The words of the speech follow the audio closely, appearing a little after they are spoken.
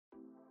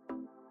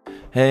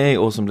Hey,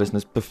 awesome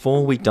listeners.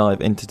 Before we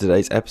dive into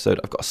today's episode,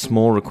 I've got a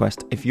small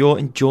request. If you're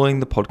enjoying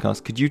the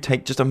podcast, could you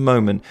take just a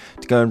moment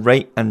to go and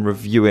rate and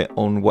review it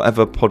on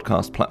whatever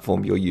podcast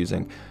platform you're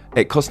using?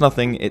 It costs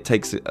nothing, it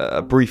takes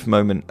a brief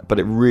moment, but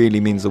it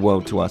really means the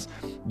world to us.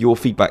 Your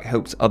feedback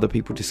helps other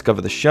people discover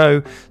the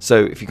show,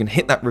 so if you can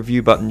hit that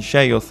review button,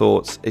 share your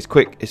thoughts. It's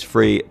quick, it's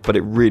free, but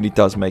it really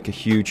does make a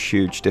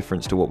huge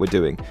difference to what we're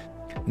doing.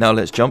 Now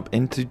let's jump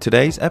into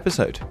today's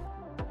episode.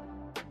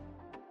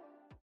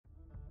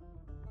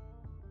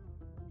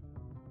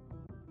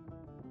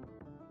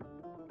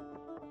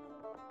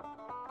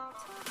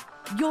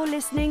 You're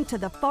listening to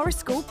the Forest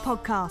School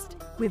podcast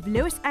with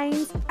Lewis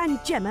Ames and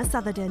Gemma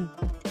Southerden.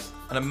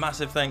 And a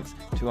massive thanks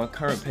to our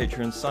current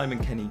patrons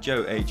Simon Kenny,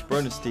 Joe H,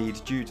 Brona Steed,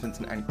 Jude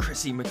Vincent and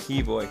Chrissy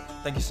McKeevoy.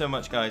 Thank you so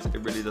much, guys. It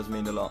really does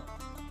mean a lot.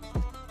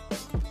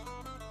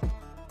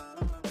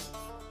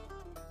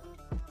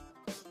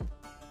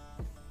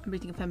 I'm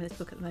reading a feminist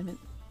book at the moment.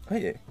 Are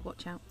you?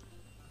 Watch out.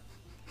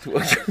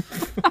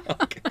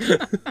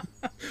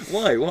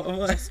 Why? What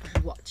am I?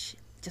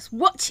 Just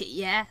watch it,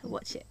 yeah?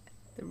 Watch it.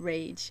 The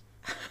rage.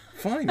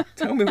 Fine.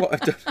 Tell me what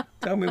I've done.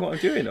 Tell me what I'm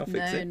doing. I'll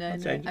fix it. No. I'll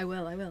change it. I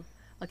will.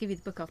 I'll give you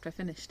the book after I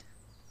finished.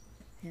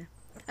 Yeah.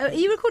 Oh, are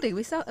you recording?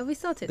 Have we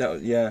started?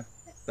 Yeah.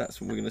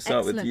 That's what we're going to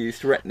start with. You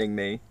threatening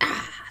me.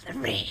 The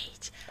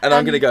rage. And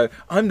I'm going to go,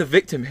 I'm the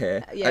victim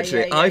here. Yeah,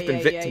 I've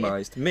been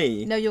victimised.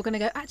 Me. No, you're going to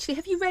go, actually,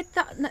 have you read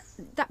that? No,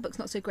 that book's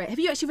not so great. Have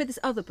you actually read this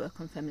other book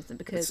on feminism?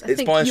 Because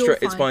it's by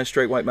a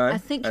straight white man. I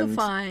think you'll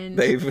find...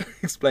 They've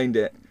explained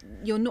it.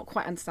 You're not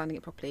quite understanding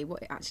it properly.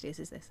 What it actually is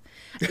this.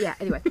 Yeah,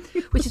 anyway,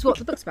 which is what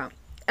the book's about.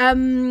 I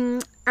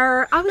was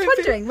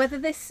wondering whether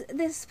this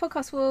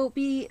podcast will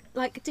be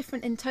like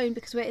different in tone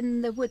because we're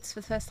in the woods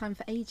for the first time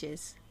for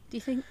ages. Do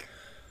you think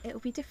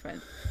it'll be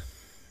different?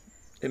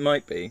 It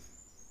might be.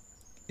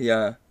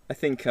 Yeah, I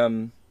think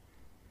there's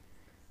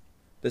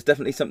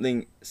definitely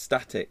something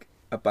static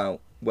about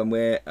when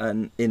we're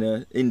in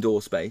an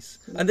indoor space.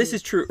 And this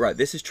is true, right?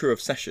 This is true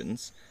of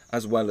sessions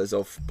as well as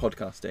of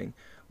podcasting.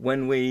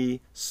 When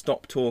we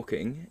stop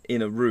talking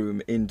in a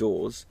room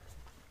indoors,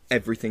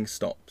 everything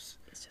stops.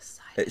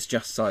 It's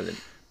just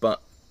silent.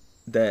 But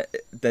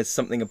there's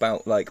something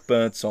about like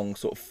birdsong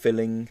sort of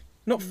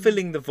not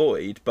filling the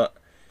void, but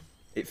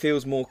it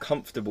feels more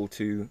comfortable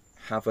to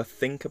have a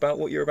think about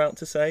what you're about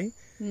to say.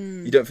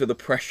 You don't feel the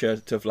pressure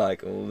to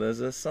like, oh,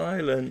 there's a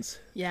silence.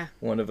 Yeah.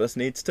 One of us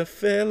needs to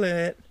fill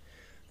it.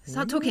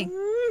 Start talking.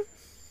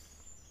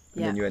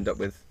 And then you end up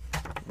with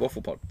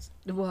waffle pods.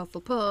 The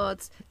waffle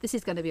pods. This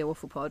is going to be a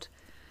waffle pod.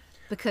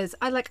 Because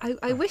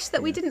I wish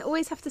that we didn't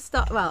always have to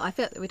start... Well, I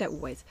feel we don't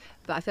always,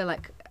 but I feel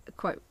like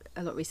quite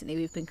a lot recently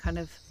we've been kind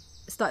of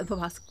starting the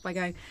podcast by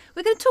going,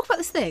 we're going to talk about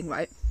this thing,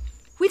 right?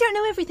 We don't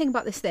know everything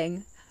about this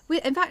thing.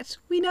 In fact,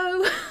 we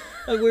know...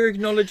 We're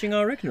acknowledging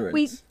our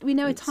ignorance. We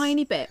know a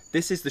tiny bit.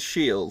 This is the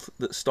shield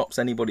that stops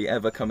anybody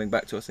ever coming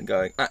back to us and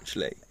going,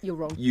 actually, you're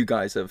wrong. You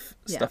guys have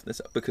stuffed this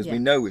up. Because we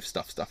know we've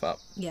stuffed stuff up.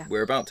 Yeah.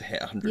 We're about to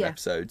hit 100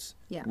 episodes.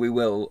 Yeah. We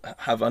will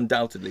have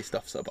undoubtedly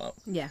stuffed stuff up.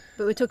 Yeah,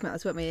 but we're talking about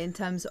this, weren't we, in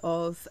terms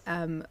of,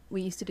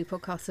 we used to do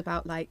podcasts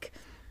about, like,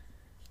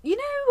 you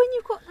know, when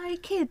you've got,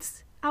 like,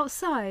 kids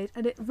outside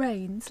and it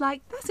rains, like,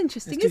 that's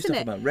interesting, Let's isn't do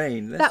it? stuff about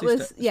rain.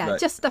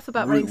 Just stuff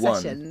about rain Route 1.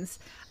 sessions.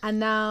 And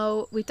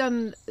now we've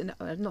done, no,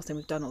 I'm not saying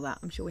we've done all that,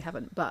 I'm sure we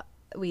haven't, but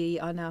we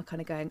are now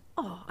kind of going,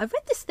 oh, I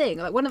read this thing,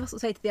 like one of us will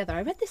say to the other,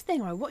 I read this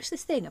thing or I watched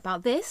this thing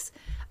about this,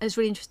 and it's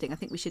really interesting. I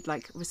think we should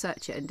like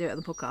research it and do it on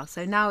the podcast.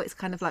 So now it's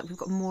kind of like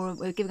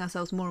we're giving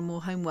ourselves more and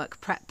more homework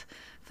prep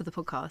for the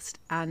podcast,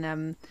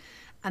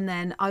 and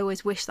then I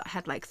always wish that I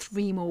had like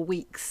 3 more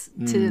weeks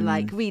to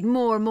like read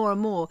more and more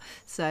and more.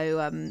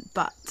 So,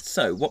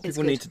 So what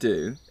people need to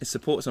do is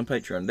support us on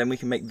Patreon. Then we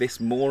can make this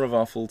more of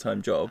our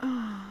full-time job.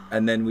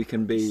 And then we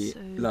can be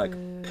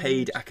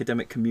paid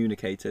academic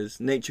communicators,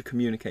 nature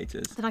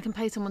communicators. Then I can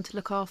pay someone to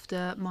look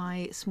after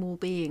my small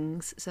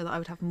beings so that I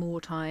would have more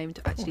time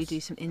to actually do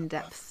some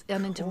in-depth,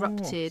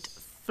 uninterrupted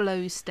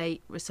flow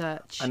state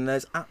research. And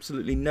there's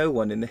absolutely no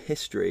one in the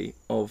history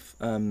of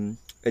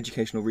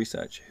educational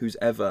research who's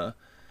ever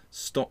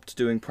stopped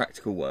doing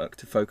practical work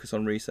to focus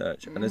on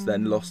research and has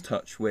then lost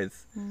touch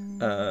with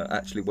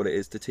actually what it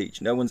is to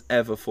teach. No one's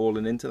ever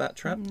fallen into that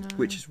trap,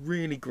 which is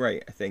really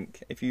great, I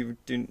think. If you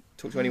do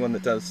talk to anyone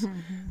that does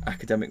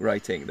academic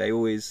writing,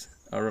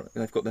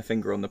 they've got their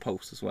finger on the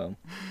pulse as well.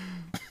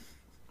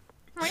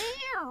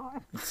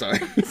 Sorry.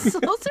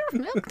 Saucer of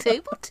Milk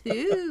Table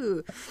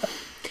 2.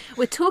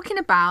 We're talking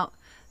about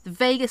the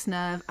vagus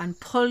nerve and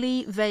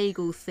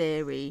polyvagal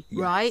theory,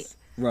 right?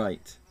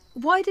 Right.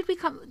 Why did we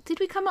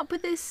come up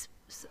with this?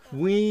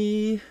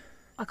 I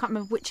can't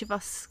remember which of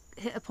us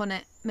hit upon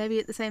it. Maybe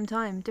at the same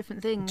time,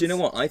 different things. Do you know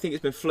what? I think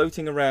it's been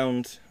floating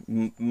around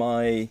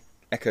my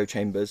echo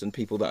chambers and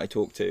people that I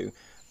talk to.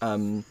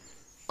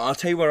 I'll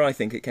tell you where I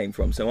think it came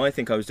from. So I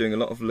think I was doing a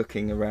lot of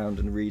looking around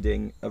and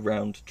reading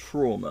around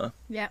trauma.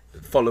 Yep.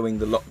 Following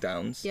the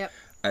lockdowns. Yep.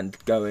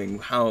 And going,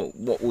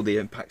 what will the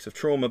impacts of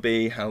trauma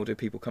be? How do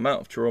people come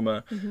out of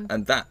trauma?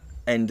 And that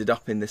ended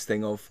up in this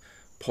thing of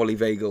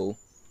polyvagal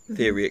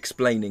theory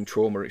explaining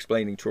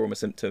trauma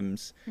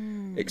symptoms,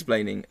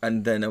 explaining,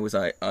 and then I was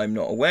like, I'm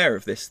not aware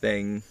of this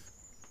thing.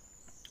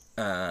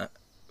 But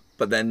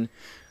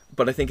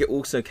I think it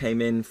also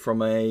came in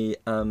from a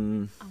I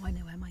know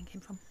where mine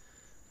came from.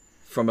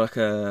 From like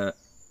the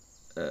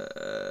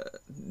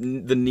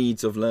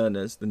needs of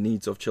learners, the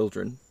needs of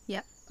children.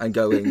 Yep. And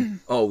going,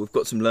 oh, we've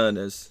got some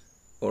learners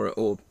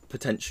or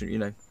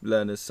potential,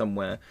 learners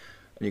somewhere,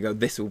 and you go,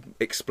 this will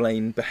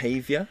explain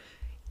behaviour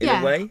in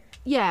a way.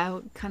 Yeah,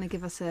 it'll kind of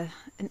give us an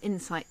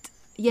insight.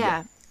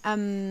 Yeah.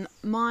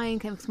 Mine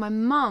came because my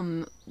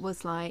mum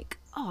was like,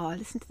 oh, I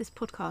listened to this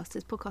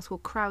podcast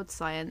called Crowd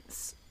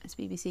Science. It's a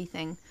BBC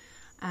thing.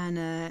 And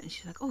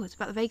she's like, oh, it's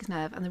about the vagus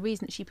nerve. And the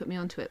reason that she put me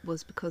onto it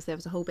was because there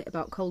was a whole bit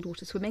about cold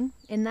water swimming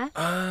in there.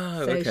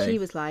 Oh, so okay. she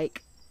was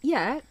like,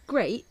 yeah,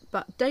 great,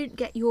 but don't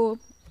get your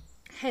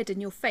head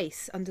and your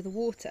face under the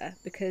water,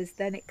 because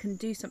then it can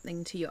do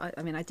something to you.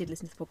 I mean, I did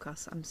listen to the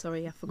podcast. I'm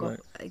sorry, I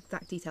forgot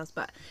exact details,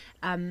 but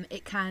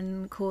it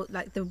can cause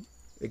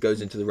it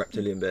goes into the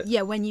reptilian bit.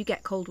 Yeah, when you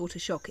get cold water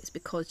shock, it's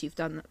because you've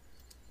done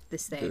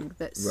this thing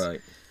that's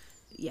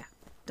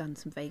done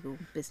some vagal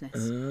business.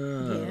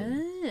 Oh.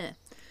 Yeah.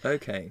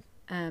 Okay.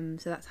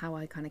 So that's how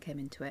I kind of came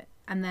into it.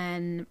 And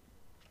then,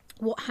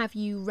 what have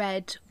you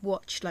read,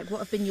 watched? Like, what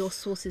have been your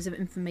sources of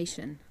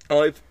information?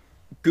 I've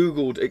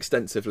Googled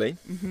extensively,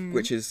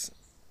 which is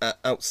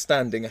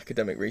outstanding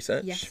academic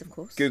research. Yes, of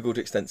course. Googled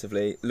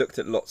extensively, looked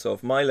at lots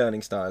of... My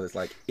learning style is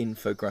like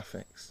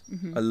infographics.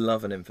 I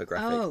love an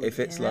infographic. If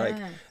it's like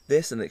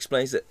this and it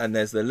explains it, and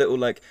there's the little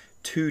like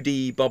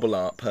 2D bubble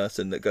art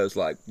person that goes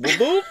like, whoop,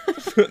 whoop,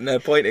 and they're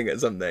pointing at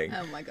something.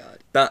 Oh my God.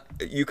 That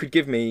you could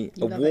give me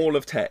a wall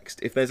of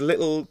text. If there's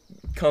little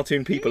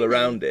cartoon people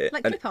around it,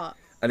 like clip art,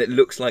 and it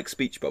looks like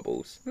speech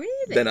bubbles, really,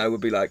 then I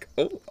would be like,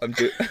 oh,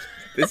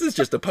 this is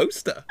just a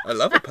poster. I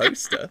love a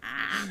poster.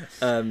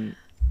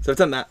 So I've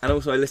done that, and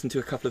also I listened to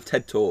a couple of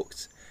TED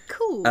Talks.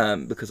 Cool.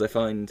 Because I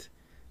find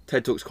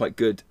TED Talks quite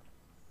good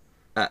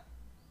at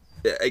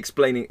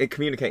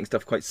communicating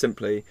stuff quite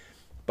simply,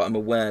 but I'm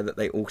aware that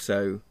they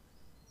also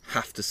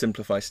have to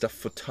simplify stuff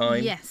for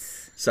time.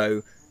 Yes.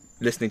 So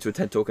listening to a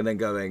TED Talk and then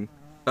going,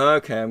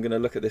 okay, I'm going to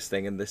look at this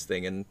thing and this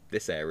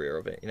area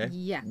of it,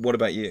 Yeah. What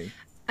about you?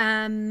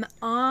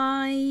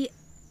 I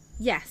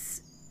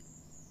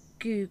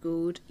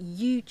Googled,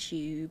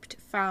 YouTubed,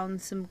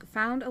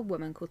 found a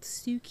woman called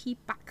Suki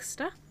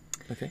Baxter.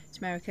 Okay. It's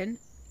American.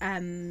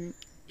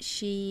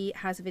 She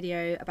has a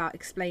video about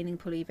explaining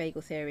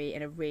polyvagal theory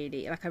in a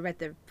really, I read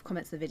the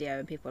comments of the video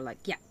and people were like,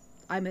 yeah,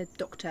 I'm a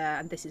doctor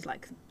and this is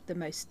like the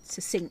most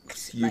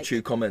succinct.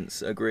 YouTube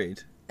comments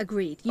agreed.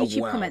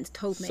 YouTube wow. comments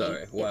told me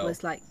Sorry, wow. It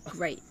was like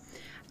great.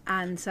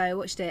 And so I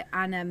watched it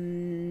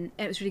and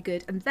it was really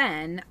good. And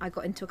then I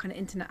got into a kind of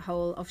internet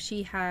hole of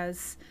she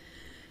has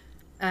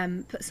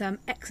put some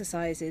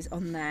exercises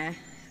on there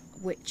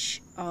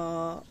which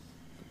are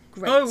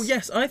great. Oh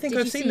yes, I think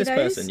I've seen this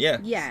person.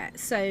 Yeah.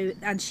 So,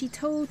 and she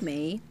told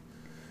me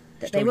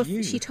that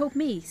she told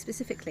me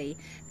specifically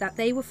that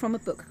they were from a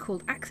book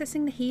called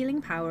Accessing the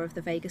Healing Power of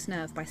the Vagus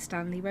Nerve by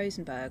Stanley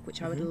Rosenberg,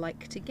 which I would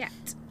like to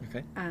get.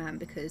 Okay.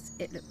 Because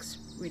it looks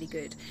really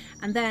good.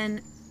 And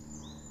then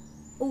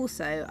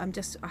also I'm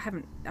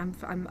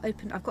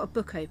open. I've got a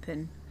book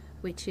open,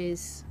 which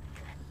is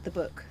the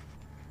book.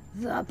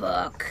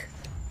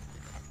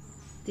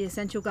 The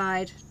Essential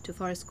Guide to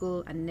Forest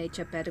School and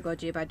Nature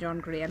Pedagogy by John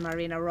Gray and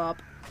Marina Robb.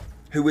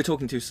 Who we're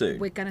talking to soon.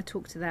 We're going to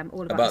talk to them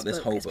all about this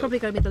book. Whole it's book. probably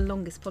going to be the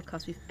longest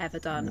podcast we've ever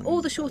done,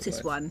 or the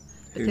shortest one,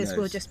 because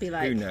we'll just be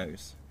like, who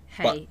knows?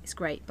 Hey, but, it's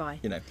great, bye.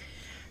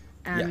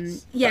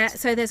 Yes,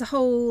 so there's a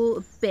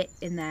whole bit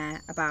in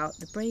there about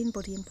the brain,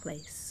 body and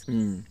place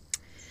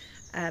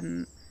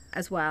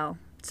as well.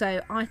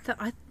 So I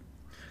thought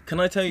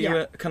Can I tell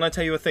you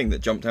a thing that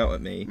jumped out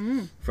at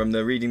me from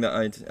the reading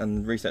that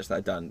and research that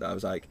I'd done? That I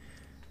was like,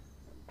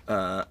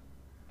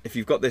 if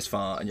you've got this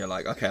far and you're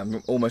like, okay,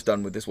 I'm almost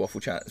done with this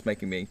waffle chat, it's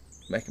making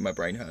my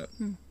brain hurt.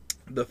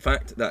 The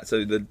fact that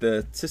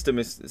the system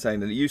is saying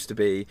that it used to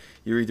be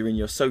you're either in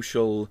your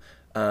social,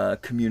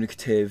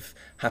 communicative,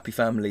 happy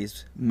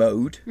families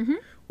mode,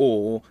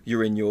 or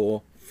you're in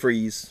your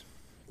freeze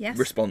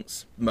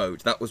response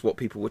mode. That was what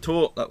people were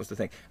taught. That was the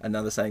thing. And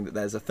now they're saying that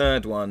there's a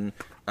third one,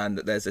 and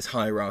that there's this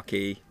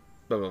hierarchy,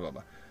 blah blah blah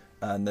blah,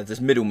 and there's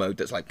this middle mode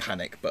that's like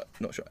panic, but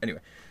not sure. Anyway,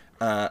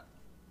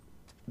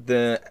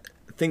 the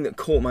thing that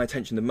caught my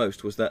attention the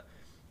most was that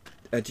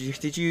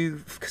did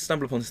you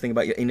stumble upon this thing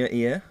about your inner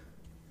ear?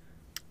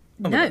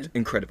 Oh my God,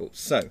 incredible.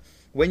 So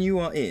when you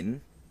are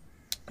in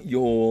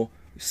your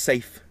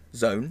safe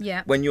zone,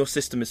 when your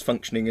system is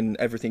functioning and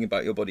everything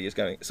about your body is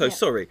going,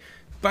 sorry,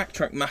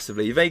 backtrack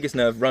massively. Your vagus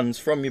nerve runs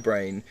from your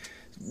brain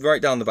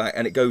right down the back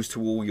and it goes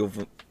to all your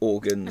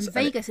organs. And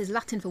vagus is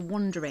Latin for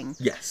wandering.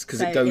 Yes,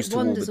 because it goes to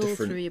all the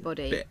different through your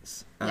body.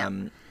 Bits.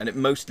 And it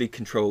mostly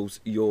controls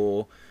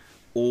your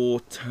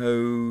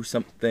auto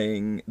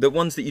something, the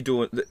ones that you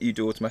do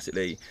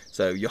automatically,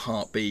 so your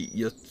heartbeat,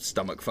 your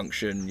stomach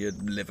function, your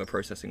liver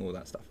processing, all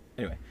that stuff.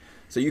 Anyway,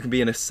 so you can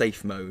be in a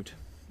safe mode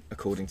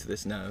according to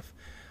this nerve,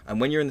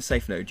 and when you're in the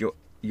safe mode,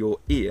 your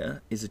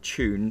ear is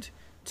attuned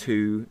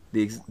to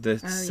the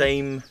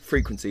same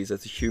frequencies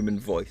as the human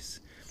voice.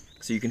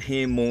 So you can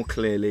hear more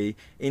clearly,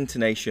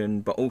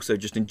 intonation, but also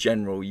just in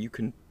general, you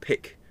can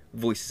pick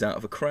voices out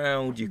of a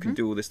crowd, you can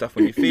do all this stuff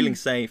when you're feeling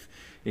safe,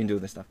 you can do all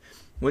this stuff.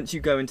 Once you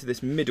go into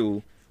this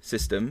middle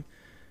system,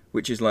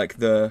 which is like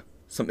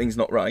something's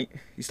not right,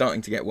 you're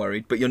starting to get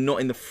worried, but you're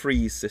not in the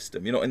freeze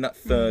system, you're not in that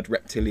third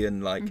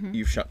reptilian,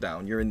 you've shut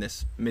down, you're in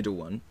this middle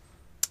one.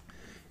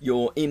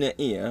 Your inner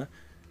ear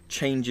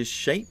changes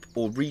shape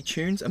or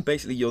retunes, and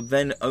basically you're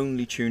then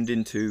only tuned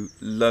into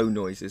low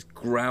noises,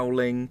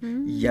 growling,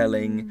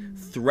 yelling,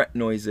 threat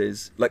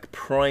noises, like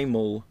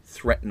primal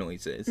threat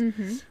noises,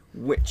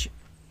 which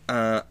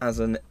as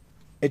an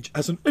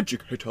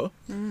educator,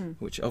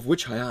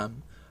 which I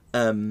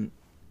am,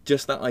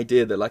 just that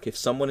idea that like if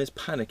someone is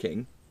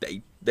panicking,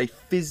 they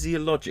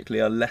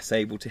physiologically are less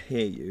able to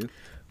hear you.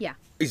 Yeah.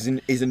 Is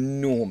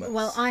enormous.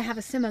 Well, I have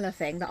a similar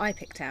thing that I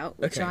picked out,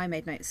 which I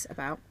made notes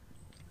about,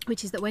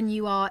 which is that when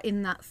you are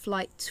in that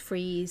flight,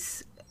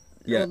 freeze,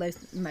 all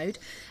those mode,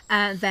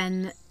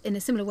 then in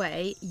a similar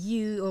way,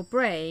 your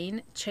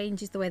brain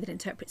changes the way that it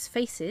interprets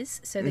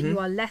faces, so that you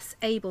are less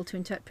able to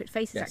interpret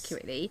faces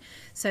accurately,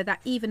 so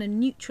that even a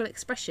neutral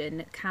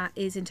expression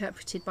is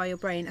interpreted by your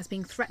brain as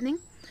being threatening.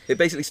 It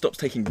basically stops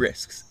taking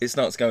risks. It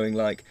starts going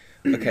like,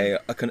 okay,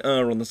 I can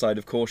err on the side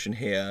of caution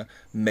here.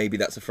 Maybe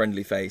that's a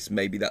friendly face.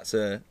 Maybe that's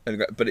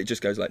but it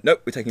just goes like,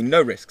 nope, we're taking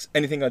no risks.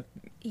 Anything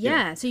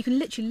So you can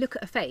literally look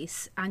at a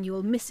face and you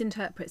will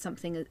misinterpret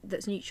something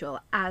that's neutral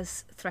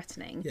as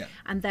threatening,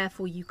 and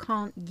therefore you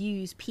can't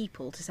use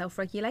people to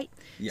self-regulate.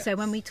 So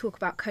when we talk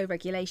about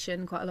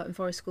co-regulation quite a lot in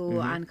forest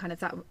school, and kind of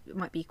that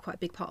might be quite a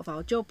big part of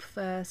our job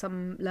for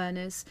some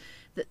learners,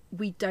 that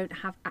we don't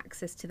have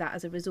access to that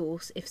as a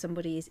resource if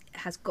somebody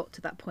has got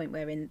to that point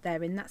where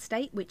they're in that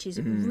state, which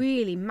is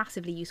really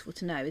massively useful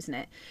to know, isn't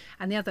it?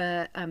 And the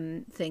other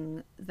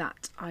thing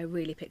that I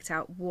really picked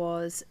out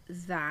was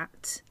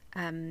that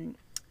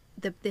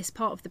this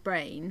part of the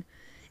brain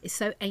is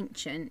so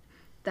ancient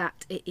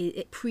that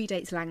it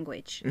predates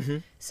language.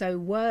 So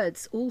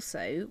words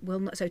also will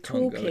not. So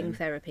talking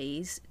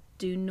therapies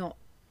do not.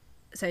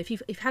 So if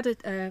you've had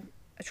a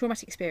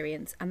traumatic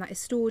experience and that is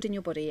stored in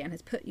your body and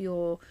has put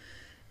your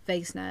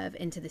vagus nerve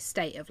into this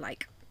state of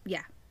like,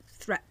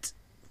 threat,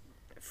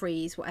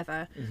 freeze,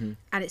 whatever,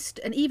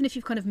 and even if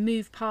you've kind of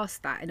moved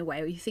past that in a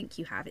way, or you think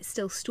you have, it's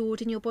still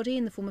stored in your body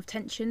in the form of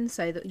tension,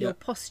 so that your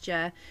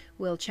posture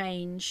will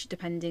change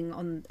depending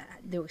on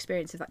your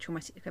experience of that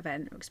traumatic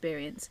event or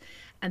experience.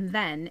 And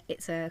then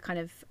it's a kind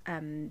of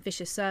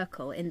vicious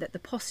circle in that the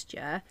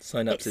posture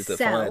synapses that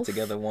fire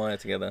together, wire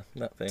together,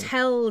 that thing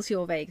tells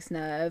your vagus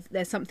nerve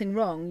there's something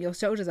wrong, your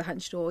shoulders are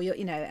hunched, or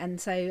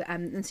and so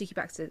and Suki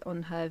Baxter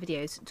on her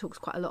videos talks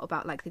quite a lot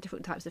about like the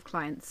different types of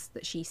clients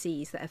that she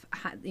sees that have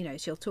had,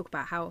 she'll talk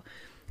about how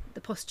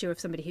the posture of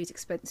somebody who's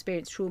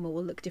experienced trauma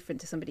will look different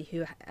to somebody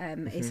who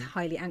is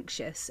highly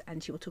anxious,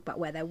 and she will talk about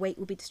where their weight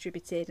will be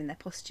distributed and their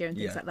posture and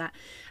things like that.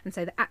 And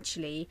so that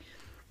actually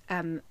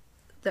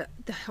the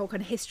whole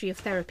kind of history of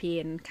therapy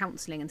and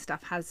counselling and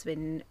stuff has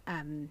been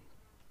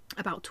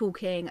about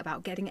talking,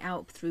 about getting it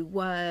out through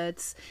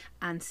words,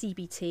 and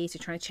CBT, so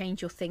trying to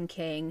change your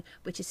thinking,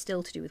 which is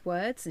still to do with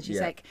words. And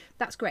she's like,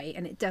 that's great,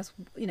 and it does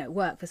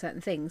work for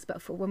certain things,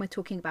 but for when we're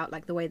talking about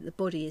like the way that the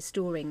body is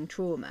storing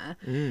trauma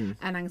and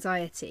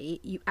anxiety,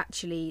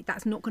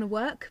 that's not going to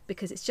work,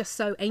 because it's just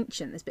so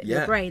ancient, this bit of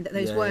your brain, that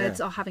those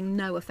words are having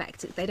no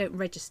effect. They don't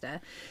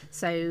register.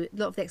 So a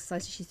lot of the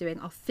exercises she's doing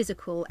are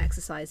physical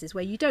exercises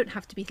where you don't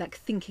have to be like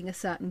thinking a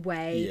certain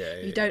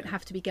way, you don't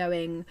have to be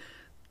going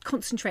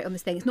concentrate on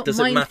this thing. It's not. Does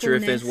it matter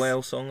if there's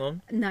whale song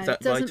on? No, it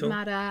doesn't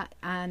matter.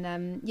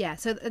 And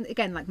so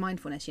again, like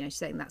mindfulness, she's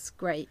saying that's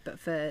great, but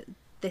for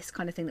this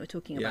kind of thing that we're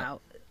talking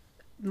about,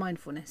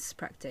 mindfulness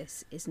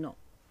practice is not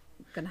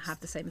going to have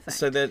the same effect.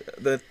 So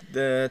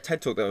the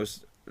TED talk that I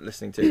was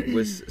listening to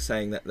was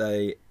saying that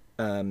the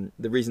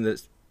reason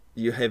that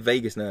you hear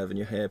vagus nerve and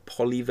you hear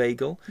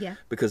polyvagal,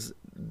 because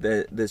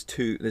there's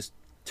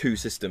two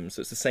systems. So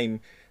it's the same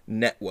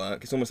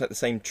network. It's almost like the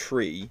same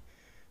tree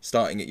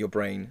starting at your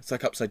brain. It's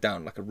like upside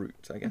down, like a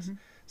root, I guess.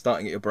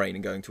 Starting at your brain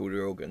and going to all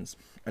your organs.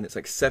 And it's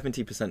like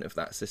 70% of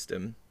that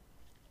system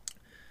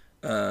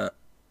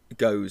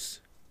goes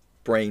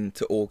brain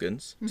to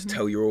organs to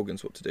tell your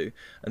organs what to do.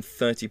 And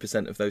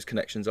 30% of those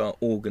connections are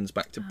organs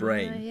back to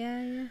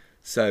brain.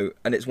 So,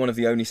 and it's one of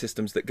the only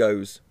systems that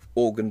goes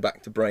organ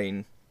back to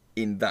brain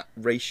in that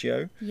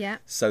ratio.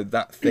 So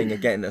that thing,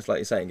 again, that's like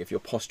you're saying, if your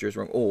posture is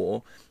wrong,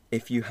 or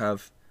if you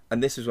have,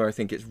 and this is where I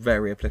think it's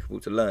very applicable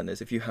to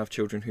learners, if you have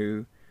children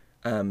who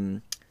so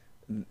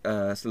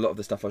a lot of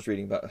the stuff I was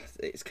reading about,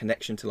 it's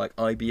connection to like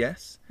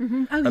IBS,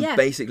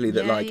 basically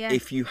that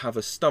if you have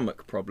a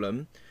stomach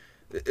problem,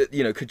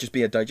 could just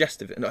be a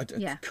digestive,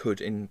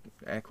 could in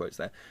air quotes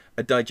there,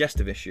 a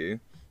digestive issue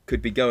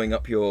could be going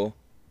up your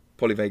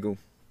polyvagal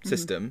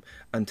system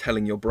and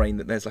telling your brain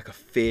that there's like a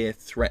fear,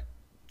 threat,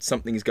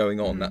 something is going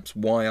on, that's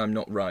why I'm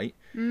not right,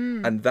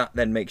 and that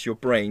then makes your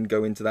brain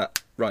go into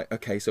that, right,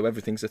 okay, so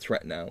everything's a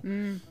threat now.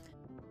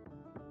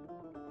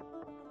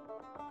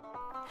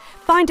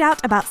 Find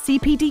out about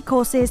CPD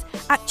courses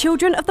at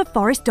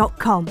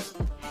childrenoftheforest.com.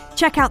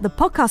 Check out the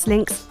podcast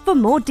links for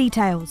more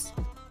details.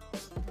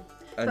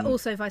 But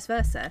also vice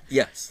versa.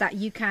 Yes. That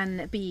you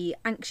can be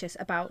anxious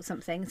about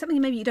something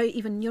maybe you're not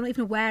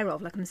even aware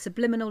of, like on a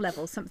subliminal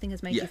level, something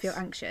has made you feel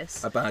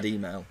anxious. A bad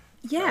email.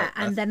 Yeah,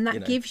 and then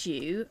that gives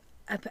you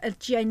a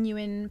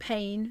genuine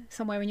pain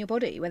somewhere in your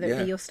body, whether it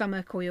be your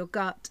stomach or your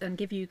gut, and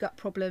give you gut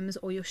problems,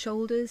 or your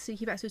shoulders. So you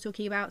keep actually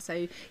talking about.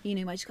 So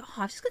you might just go,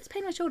 I've just got this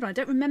pain in my shoulder. I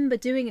don't remember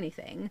doing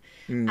anything,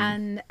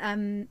 and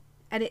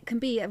it can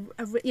be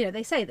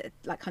they say that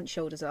like hunched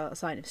shoulders are a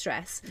sign of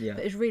stress, but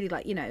it's really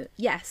like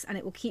yes, and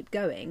it will keep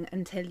going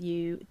until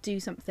you do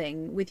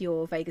something with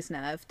your vagus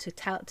nerve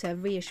to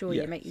reassure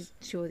you, make you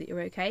sure that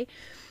you're okay.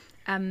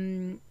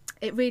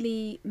 It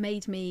really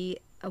made me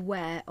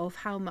aware of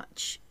how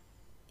much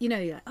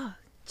like,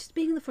 just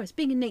being in the forest,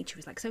 being in nature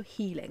is like so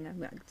healing. I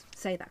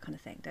say that kind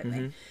of thing, don't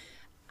we?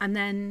 And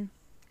then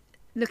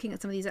looking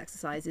at some of these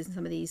exercises and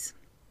some of these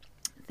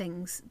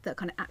things that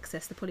kind of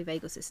access the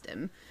polyvagal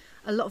system,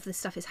 a lot of this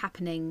stuff is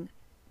happening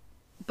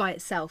by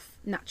itself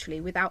naturally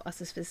without us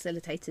as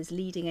facilitators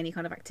leading any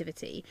kind of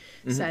activity.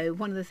 So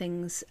one of the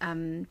things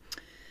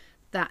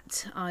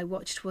that I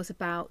watched was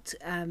about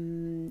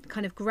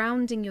kind of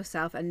grounding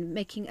yourself and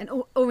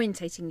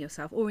orienting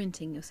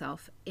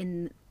yourself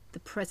in the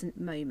present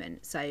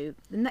moment. So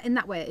in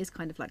that way it is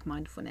kind of like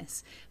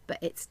mindfulness, but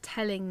it's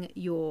telling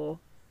your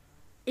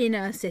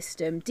inner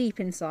system deep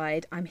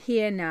inside, I'm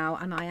here now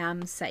and I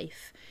am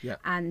safe,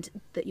 and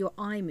that your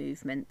eye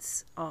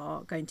movements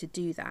are going to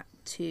do that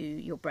to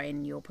your brain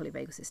and your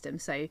polyvagal system.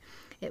 So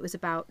it was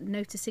about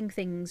noticing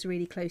things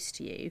really close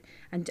to you,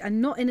 and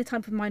not in a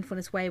type of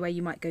mindfulness way where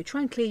you might go try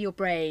and clear your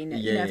brain,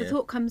 if a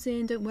thought comes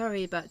in, don't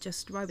worry, but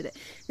just ride with it.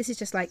 This is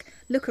just like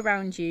look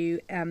around you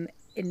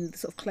in the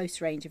sort of close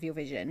range of your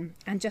vision,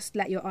 and just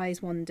let your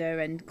eyes wander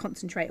and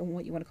concentrate on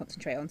what you want to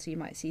concentrate on. So you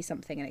might see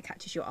something and it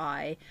catches your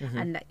eye,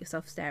 and let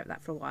yourself stare at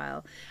that for a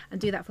while, and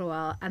do that for a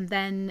while, and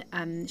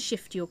then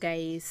shift your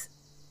gaze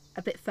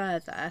a bit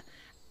further,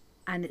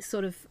 and it's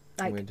sort of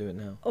like we're doing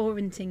now,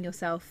 orienting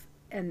yourself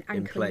and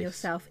anchoring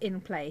yourself in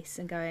place,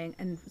 and going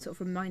and sort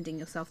of reminding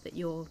yourself that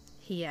you're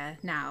here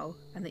now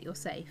and that you're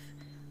safe.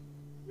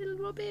 Little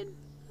Robin.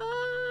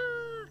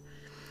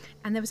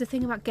 And there was a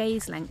thing about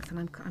gaze length, and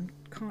I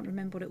can't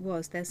remember what it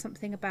was. There's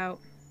something about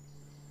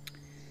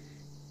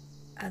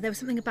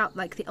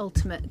like the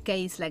ultimate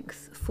gaze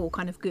length for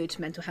kind of good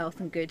mental health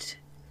and good,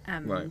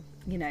 for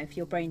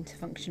your brain to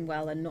function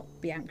well and not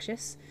be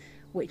anxious,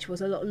 which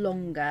was a lot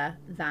longer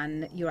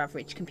than your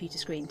average computer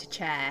screen to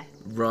chair.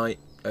 Right.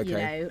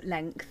 Okay.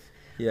 Length.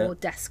 Yeah. Or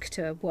desk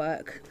to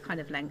work kind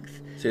of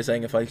length. So you're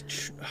saying if I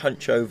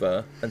hunch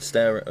over and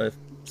stare at a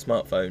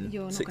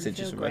smartphone 6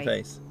 inches from my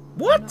face?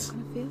 What? You're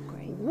not going to feel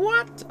great.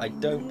 What? I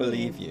don't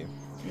believe you.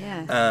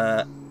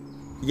 Yeah.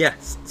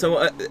 Yes.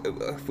 So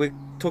we're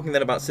talking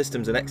then about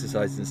systems and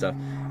exercises and stuff.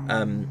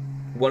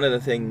 One of the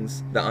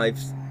things that I've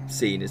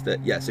seen is that,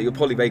 so your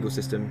polyvagal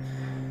system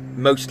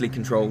mostly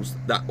controls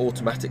that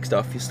automatic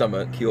stuff, your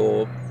stomach,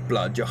 your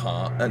blood, your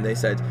heart. And they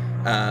said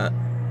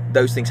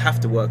those things have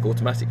to work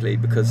automatically,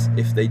 because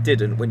if they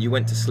didn't, when you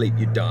went to sleep,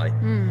 you'd die.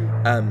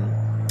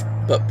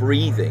 But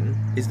breathing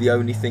is the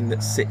only thing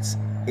that sits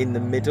in the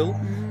middle,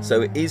 so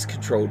it is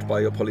controlled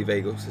by your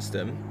polyvagal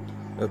system,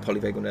 or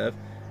polyvagal nerve,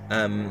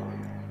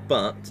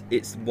 but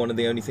it's one of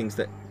the only things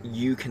that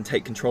you can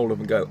take control of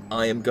and go,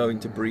 I am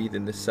going to breathe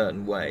in this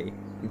certain way,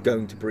 I'm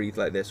going to breathe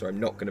like this, or I'm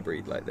not going to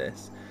breathe like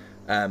this,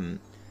 and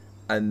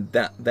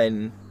that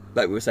then,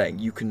 like we were saying,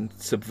 you can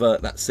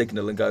subvert that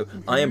signal and go,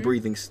 I'm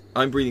breathing,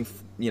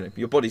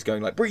 your body's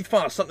going like, breathe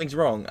fast, something's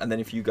wrong. And then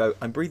if you go,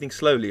 I'm breathing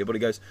slowly, your body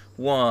goes,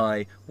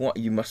 why? What?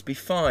 You must be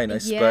fine, I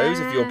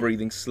suppose, if you're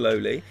breathing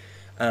slowly.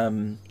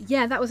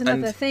 That was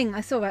another thing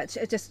I saw,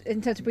 actually, just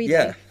in terms of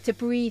breathing. To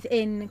breathe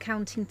in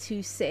counting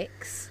to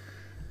 6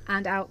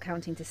 and out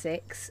counting to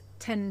 6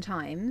 10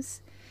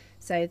 times.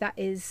 So that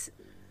is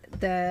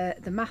the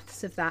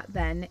maths of that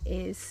then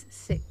is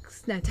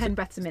 10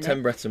 breaths a minute.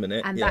 10 breaths a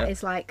minute. And that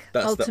is like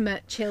that's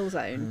ultimate chill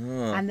zone.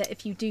 And that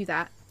if you do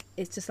that,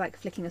 it's just like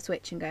flicking a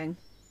switch and going,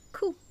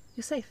 cool,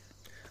 you're safe.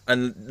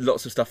 And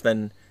lots of stuff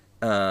then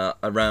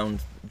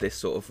around this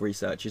sort of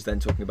research is then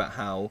talking about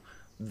how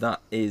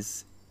that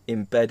is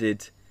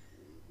embedded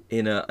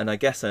in in a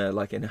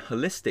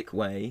holistic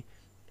way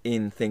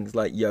in things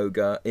like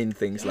yoga, in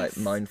things like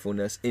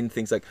mindfulness, in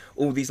things like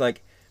all these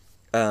like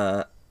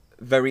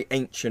very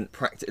ancient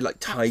practice, like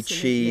Tai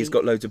Chi has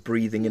got loads of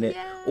breathing in it.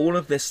 All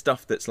of this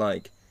stuff that's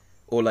like,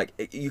 or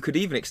like you could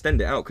even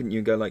extend it out, couldn't you?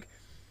 And go like,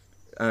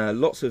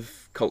 lots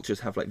of cultures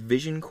have like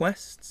vision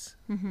quests,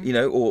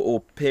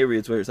 or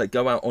periods where it's like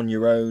go out on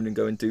your own and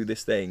go and do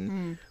this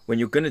thing when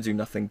you're going to do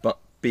nothing but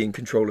be in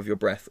control of your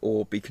breath,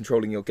 or be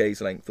controlling your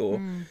gaze length,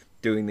 or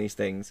doing these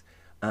things.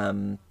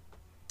 But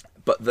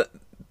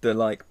the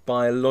like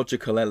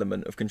biological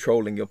element of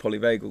controlling your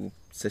polyvagal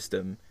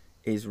system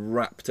is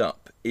wrapped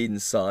up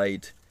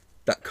inside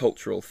that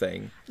cultural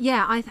thing.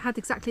 Yeah, I had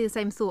exactly the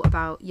same thought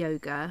about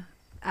yoga,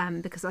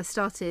 because I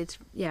started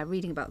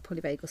reading about the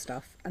polyvagal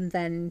stuff and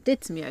then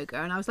did some yoga,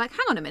 and I was like,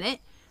 hang on a minute,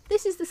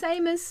 this is the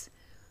same as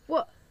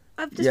what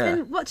I've just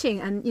been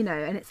watching. And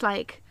and it's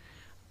like,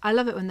 I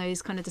love it when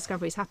those kind of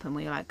discoveries happen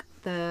where you're like,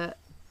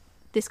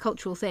 this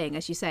cultural thing,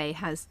 as you say,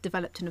 has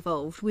developed and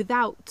evolved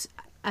without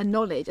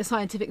a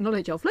scientific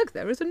knowledge of, look,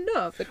 there is a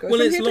nerve that goes from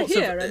here to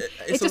here. And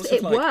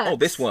it like, works. oh,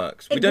 this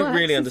works. We don't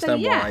really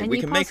understand why. We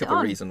can make up a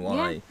on. reason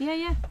why.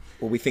 Yeah.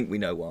 Or we think we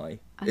know why.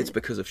 It's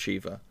because of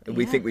Shiva.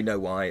 We think we know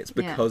why. It's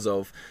because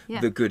of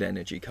the good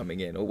energy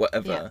coming in or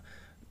whatever. Yeah.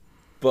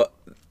 But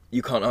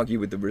you can't argue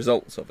with the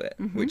results of it,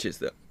 which is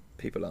that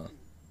people are,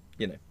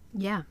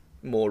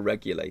 more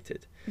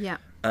regulated. Yeah.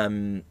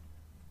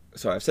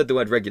 Sorry, I've said the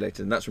word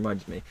regulated, and that's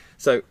reminded me.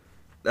 So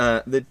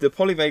the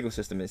polyvagal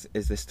system is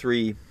this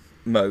 3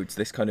 modes,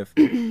 this kind of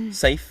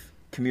safe,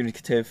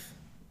 communicative,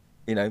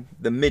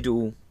 the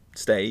middle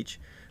stage,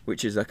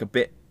 which is like a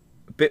bit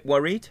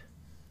worried,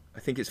 I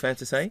think it's fair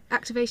to say.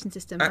 Activation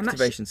system.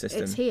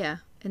 System. It's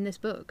here in this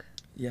book.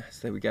 Yes,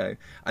 there we go.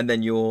 And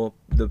then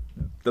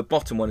the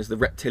bottom one is the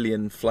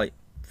reptilian fight,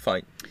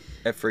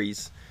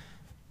 freeze,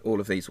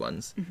 all of these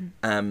ones.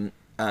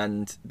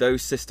 And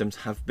those systems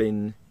have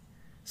been...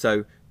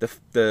 So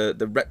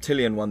the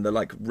reptilian one, the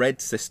like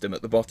red system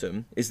at the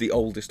bottom, is the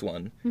oldest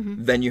one.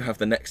 Then you have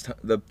the next,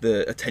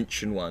 the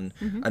attention one,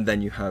 and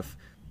then you have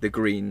the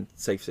green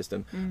safe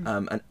system.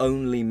 And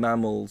only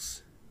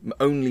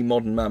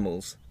modern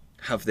mammals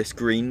have this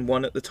green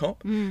one at the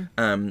top.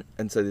 And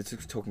so they're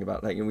talking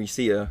about, like, when you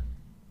see a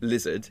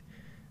lizard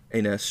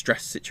in a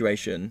stress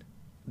situation,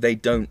 they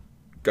don't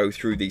go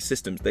through these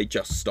systems, they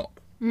just stop.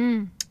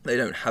 They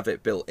don't have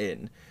it built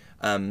in.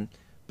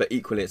 But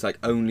equally, it's like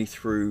only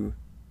through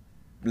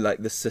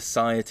like the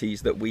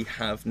societies that we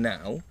have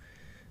now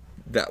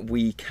that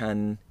we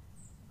can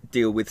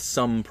deal with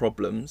some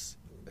problems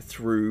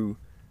through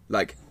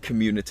like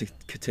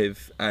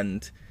communicative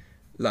and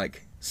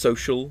like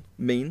social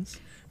means,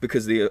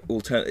 because the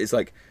alternative is,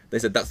 like they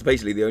said, that's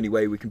basically the only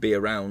way we can be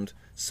around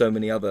so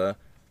many other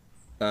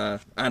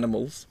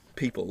animals,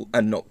 people,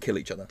 and not kill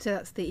each other. So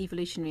that's the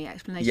evolutionary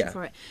explanation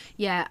for it.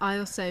 Yeah, I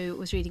also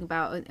was reading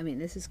about, I mean,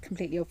 this is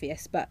completely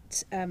obvious,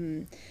 but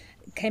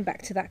came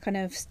back to that kind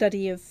of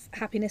study of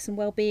happiness and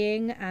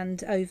well-being,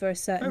 and over a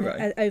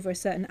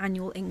certain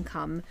annual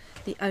income,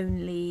 the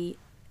only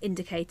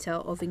indicator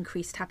of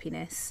increased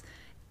happiness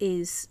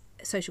is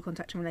social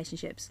contact and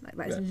relationships. Like,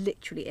 that is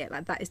literally it.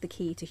 Like, that is the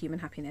key to human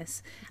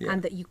happiness,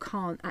 and that you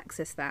can't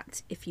access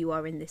that if you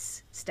are in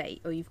this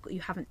state or you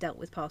haven't dealt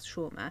with past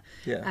trauma.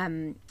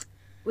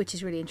 Which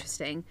is really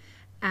interesting.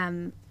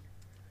 And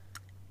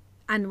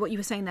what you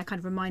were saying there kind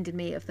of reminded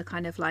me of the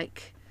kind of,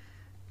 like,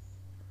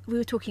 we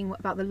were talking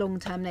about the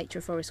long-term nature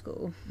of forest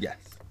school. Yes.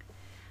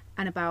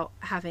 And about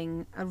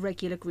having a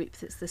regular group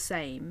that's the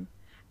same.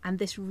 And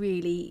this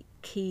really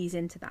keys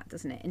into that,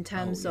 doesn't it? In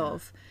terms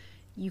of,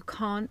 you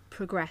can't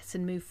progress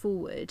and move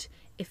forward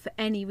if for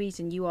any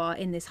reason you are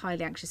in this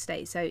highly anxious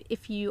state. So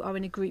if you are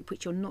in a group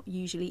which you're not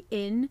usually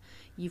in,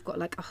 you've got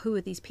like, who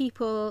are these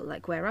people?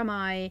 Like, where am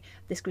I?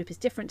 This group is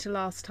different to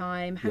last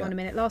time. Hang on a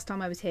minute, last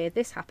time I was here,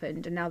 this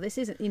happened, and now this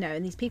isn't,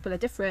 and these people are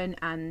different,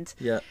 and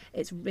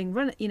it's being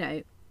run,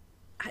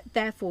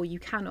 therefore you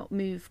cannot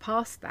move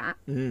past that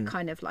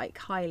kind of like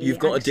highly You've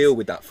got to deal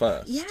with that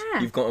first. Yeah.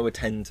 You've got to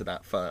attend to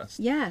that first.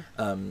 Yeah.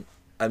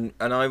 And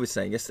I was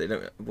saying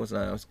yesterday,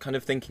 wasn't I? I was kind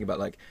of thinking about,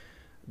 like,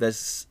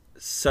 there's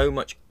so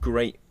much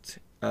great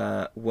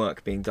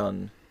work being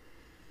done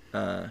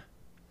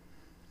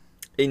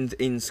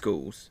in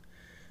schools.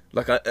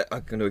 Like,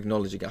 I'm going to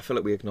acknowledge again, I feel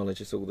like we acknowledge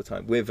this all the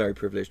time. We're very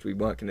privileged. We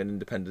work in an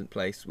independent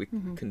place. We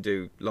can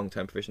do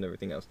long-term provision and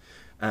everything else.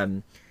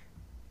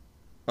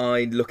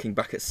 Looking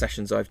back at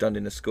sessions I've done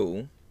in a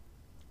school,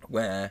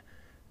 where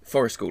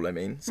forest school,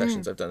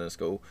 sessions I've done in a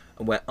school,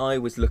 and where I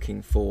was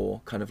looking for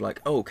kind of like,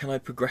 oh, can I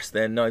progress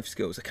their knife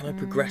skills? Can I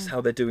progress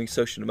how they're doing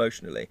social and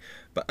emotionally?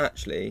 But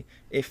actually,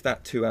 if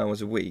that 2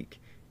 hours a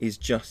week is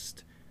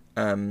just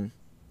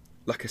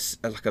like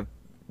a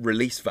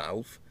release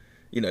valve,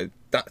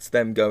 that's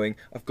them going,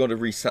 I've got to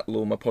resettle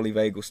all my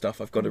polyvagal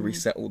stuff, I've got to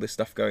reset all this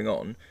stuff going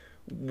on.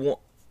 What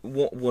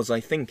was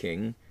I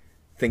thinking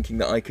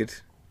that I could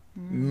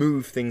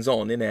move things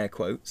on, in air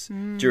quotes,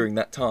 during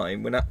that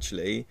time, when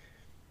actually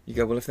you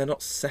go, well, if they're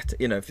not set,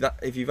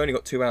 if you've only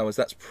got 2 hours,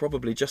 that's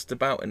probably just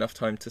about enough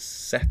time to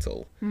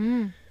settle.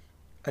 And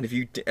if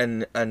you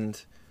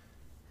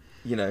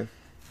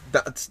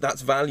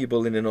that's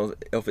valuable in and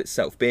of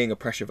itself. Being a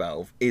pressure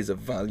valve is a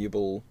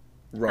valuable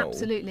role.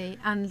 Absolutely.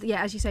 And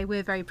as you say,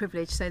 we're very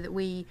privileged so that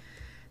we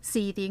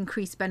see the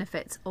increased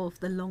benefits of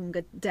the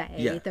longer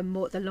day,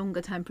 the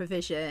longer term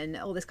provision,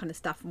 all this kind of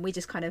stuff, and we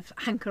just kind of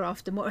hanker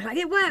after more. Like,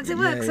 it works, so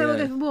we'll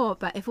go for more.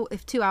 But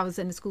if 2 hours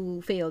in a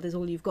school field is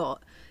all you've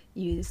got,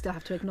 you still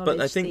have to acknowledge.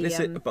 But I think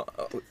but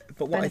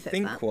what I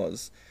think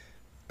was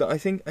that I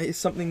think it's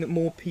something that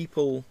more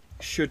people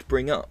should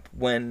bring up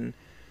when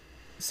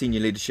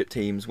senior leadership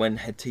teams, when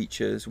head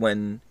teachers,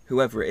 when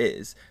whoever it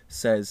is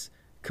says,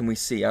 can we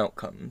see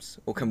outcomes,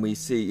 or can we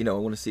see, I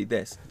want to see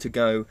this, to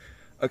go,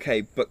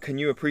 okay, but can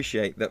you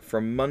appreciate that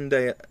from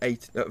Monday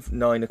at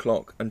 9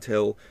 o'clock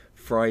until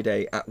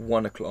Friday at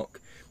 1 o'clock,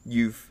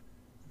 you've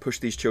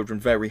pushed these children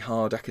very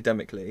hard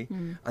academically,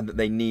 and that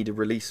they need a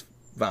release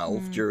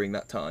valve during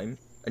that time,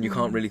 and you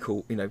can't really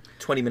call,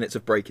 20 minutes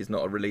of break is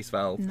not a release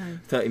valve,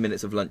 30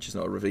 minutes of lunch is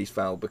not a release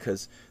valve,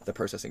 because they're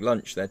processing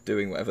lunch, they're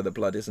doing whatever, the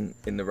blood isn't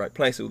in the right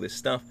place, all this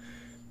stuff,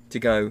 to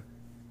go,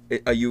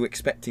 are you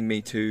expecting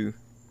me to,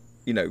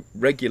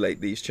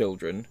 regulate these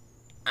children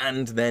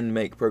and then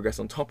make progress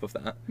on top of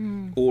that,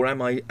 or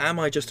am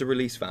I just a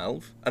release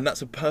valve? And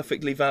that's a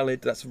perfectly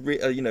valid, that's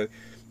an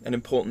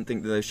important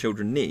thing that those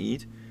children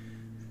need.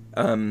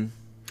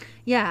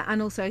 Yeah,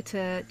 and also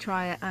to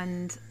try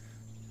and,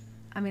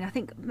 I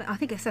think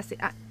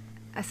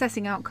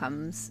assessing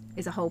outcomes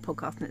is a whole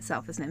podcast in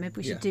itself, isn't it? Maybe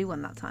we should do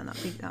one that time.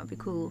 That would be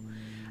cool.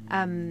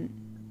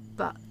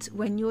 But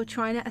when you're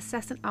trying to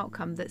assess an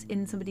outcome that's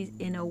in somebody's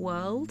inner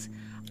world,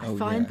 I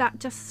find that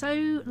just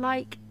so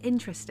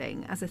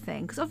interesting as a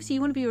thing, because obviously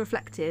you want to be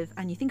reflective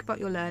and you think about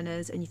your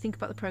learners and you think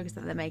about the progress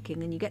that they're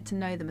making and you get to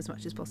know them as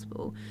much as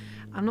possible.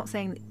 I'm not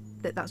saying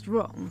that that's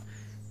wrong,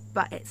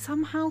 but it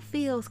somehow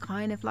feels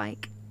kind of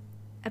like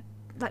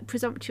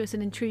presumptuous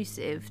and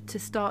intrusive to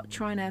start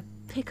trying to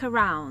pick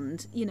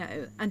around,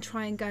 and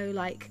try and go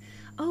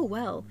oh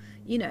well,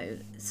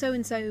 so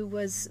and so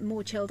was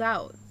more chilled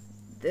out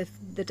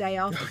the day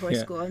after forest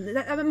school, and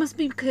that must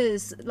be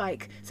because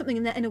something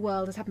in their inner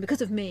world has happened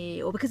because of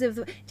me, or because of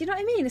do you know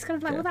what I mean? It's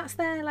kind of well, that's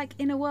their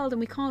inner world, and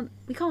we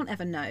can't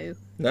ever know.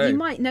 You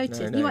might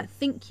notice, you might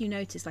think you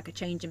notice a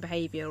change in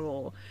behaviour,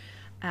 or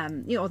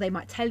or they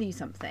might tell you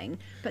something,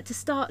 but to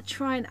start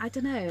trying, I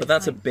don't know. But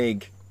that's a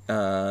big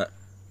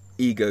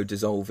ego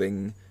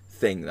dissolving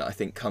thing that I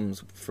think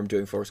comes from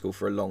doing forest school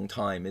for a long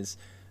time, is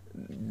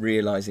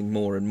realising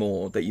more and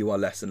more that you are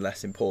less and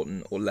less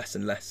important, or less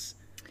and less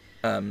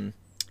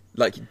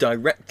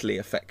directly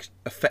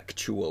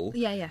effectual.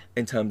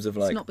 In terms of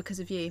it's not because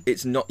of you.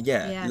 It's not.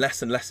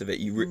 Less and less of it.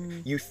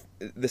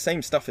 The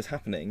same stuff is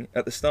happening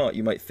at the start.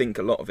 You might think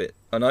a lot of it,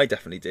 and I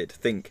definitely did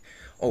think,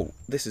 oh,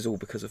 this is all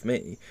because of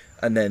me.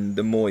 And then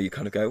the more you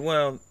kind of go,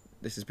 well,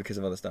 this is because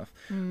of other stuff.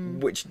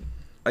 Which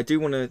I do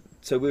want to.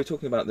 So we were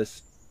talking about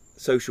this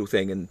social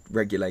thing and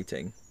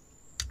regulating.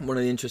 One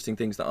of the interesting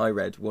things that I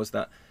read was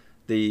that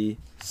the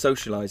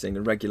socializing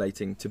and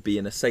regulating to be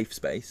in a safe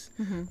space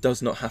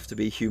does not have to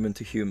be human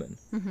to human.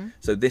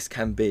 So this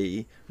can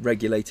be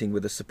regulating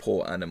with a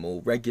support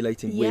animal,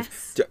 regulating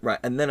with right.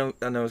 And then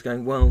I was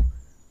going, well,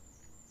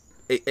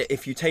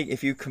 if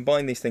you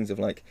combine these things of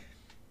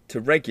to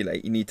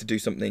regulate, you need to do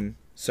something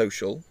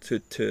social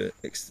to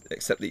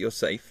accept that you're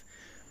safe,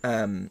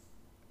 and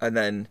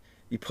then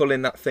you pull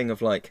in that thing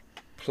of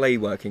play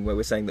working, where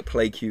we're saying that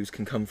play cues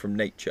can come from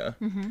nature.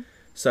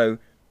 So.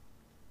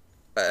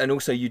 And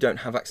also you don't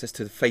have access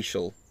to the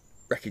facial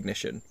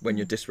recognition when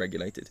you're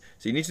dysregulated.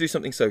 So you need to do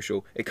something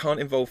social. It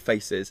can't involve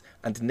faces,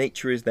 and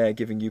nature is there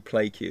giving you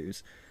play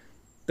cues.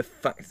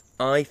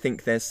 I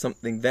think there's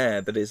something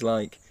there that is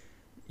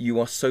you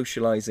are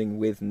socializing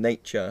with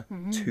nature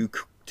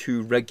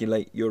to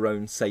regulate your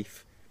own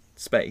safe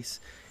space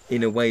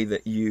in a way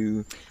that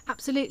you...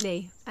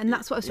 Absolutely. And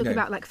that's what I was talking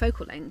about,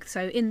 focal length.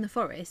 So in the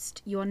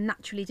forest, you are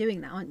naturally doing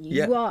that, aren't you?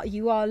 Yeah.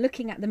 You are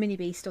looking at the mini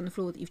beast on the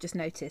floor that you've just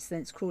noticed,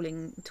 then it's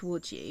crawling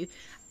towards you,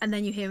 and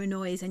then you hear a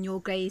noise and your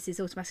gaze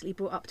is automatically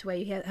brought up to where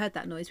you heard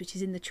that noise, which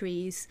is in the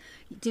trees.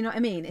 Do you know what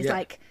I mean?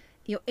 It's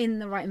you're in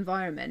the right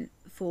environment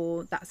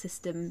for that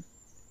system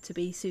to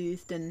be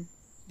soothed and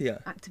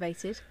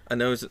activated.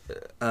 And there was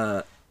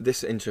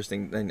this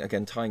interesting thing,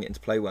 again, tying it into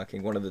play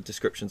working. One of the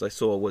descriptions I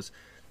saw was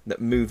that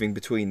moving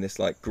between this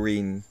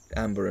green,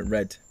 amber and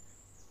red,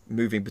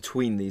 moving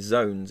between these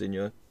zones in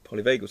your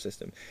polyvagal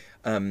system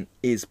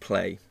is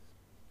play.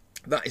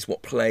 That is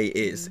what play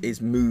is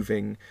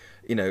moving.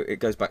 It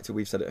goes back to,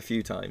 we've said it a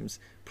few times,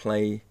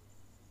 play.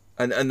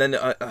 And then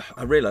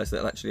I realised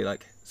that actually,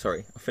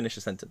 sorry, I'll finish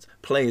a sentence.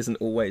 Play isn't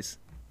always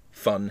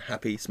fun,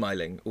 happy,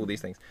 smiling, all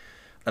these things.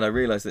 And I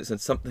realised that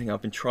it's something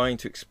I've been trying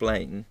to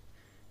explain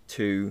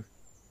to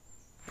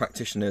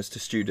practitioners, to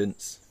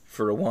students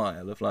for a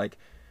while, of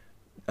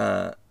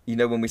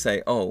when we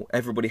say, oh,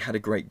 everybody had a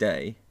great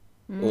day,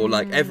 or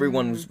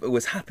everyone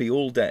was happy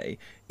all day,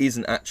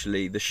 isn't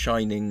actually the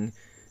shining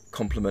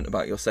compliment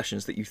about your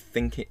sessions that you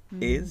think it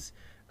is.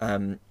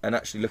 And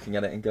actually looking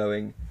at it and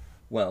going,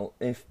 well,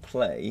 if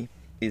play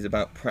is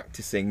about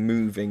practicing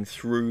moving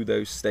through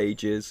those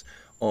stages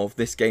of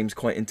this game's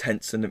quite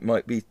intense and it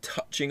might be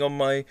touching on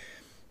my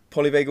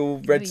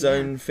polyvagal red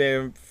zone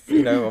fear,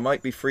 I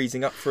might be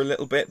freezing up for a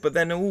little bit, but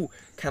then,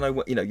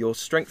 you're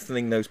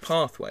strengthening those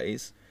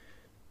pathways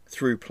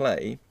through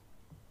play.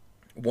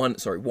 One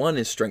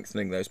is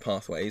strengthening those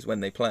pathways when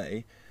they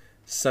play,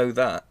 so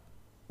that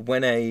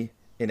when a,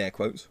 in air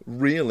quotes,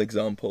 real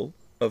example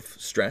of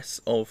stress,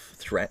 of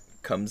threat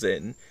comes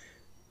in,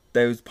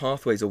 those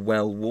pathways are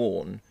well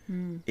worn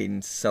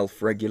in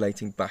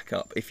self-regulating back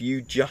up. If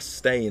you just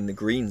stay in the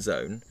green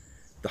zone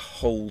the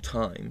whole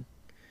time,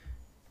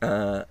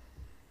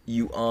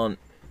 you aren't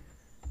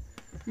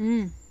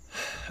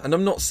And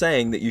I'm not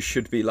saying that you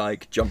should be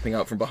like jumping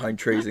out from behind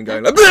trees and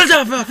going like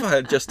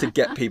just to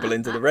get people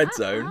into the red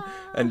zone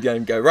and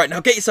go right now,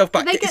 get yourself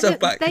back, get yourself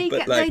back. They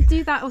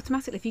do that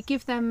automatically. If you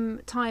give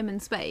them time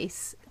and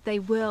space, they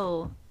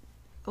will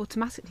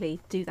automatically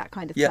do that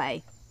kind of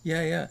play.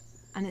 Yeah.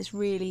 And it's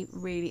really,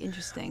 really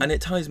interesting. And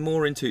it ties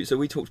more into, so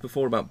we talked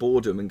before about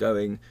boredom and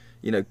going,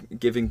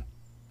 giving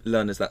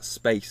learners that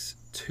space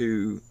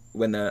to,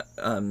 when they're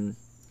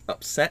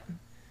upset,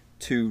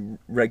 to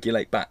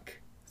regulate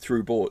back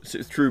through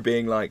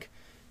being like,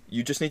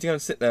 you just need to go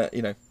and sit there,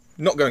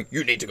 not going,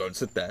 you need to go and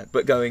sit there,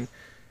 but going,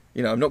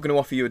 I'm not going to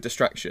offer you a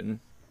distraction.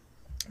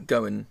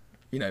 Go and,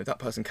 that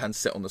person can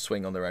sit on the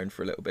swing on their own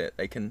for a little bit.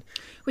 They can,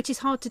 which is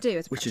hard to do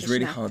as a which is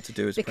really hard to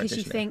do as a because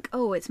you think,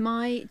 it's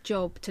my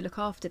job to look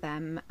after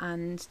them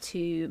and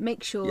to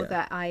make sure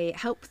that I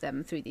help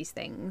them through these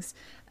things.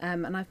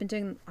 And I've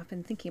been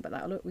thinking about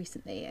that a lot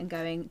recently and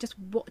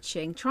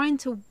trying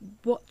to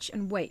watch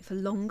and wait for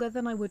longer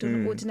than I would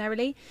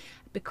ordinarily,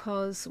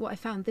 because what I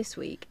found this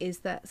week is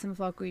that some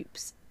of our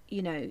groups,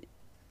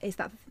 is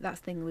that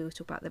thing we were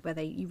talking about, where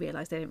you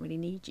realise they don't really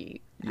need you,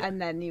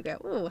 and then you go,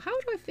 oh, how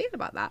do I feel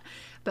about that?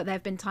 But there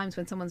have been times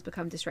when someone's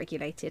become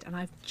dysregulated, and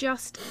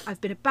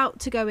I've been about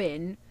to go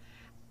in,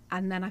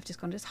 and then I've just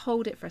gone, just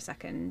hold it for a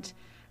second,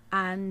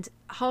 and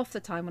half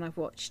the time when I've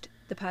watched,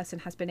 the person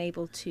has been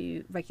able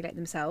to regulate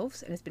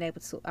themselves and has been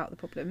able to sort out the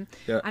problem,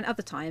 and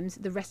other times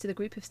the rest of the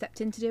group have stepped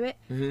in to do it,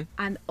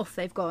 and off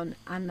they've gone,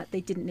 and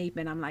they didn't need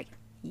me, and I'm like,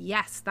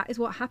 yes, that is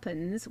what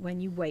happens when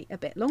you wait a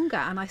bit longer.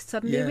 And I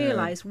suddenly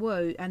realised,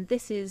 whoa, and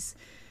this is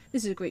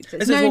a group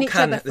that's known each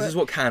other. This is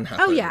what can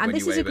happen. Oh yeah, and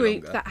this is a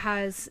group that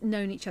has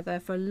known each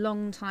other for a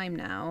long time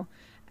now,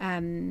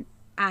 and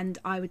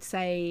I would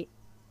say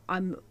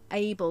I'm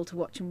able to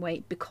watch and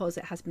wait because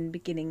it has been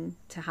beginning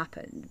to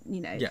happen,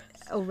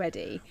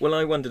 already. Well,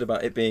 I wondered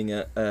about it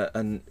being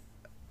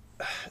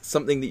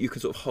something that you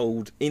can sort of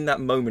hold in that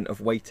moment of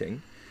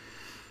waiting.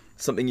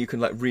 Something you can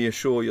like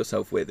reassure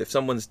yourself with. If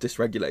someone's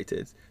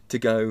dysregulated, to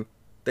go,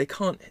 they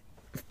can't,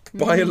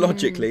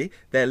 biologically,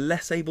 they're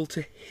less able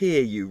to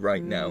hear you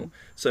right now.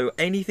 So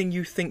anything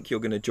you think you're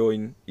going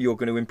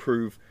to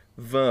improve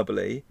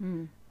verbally,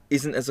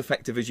 isn't as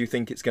effective as you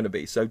think it's going to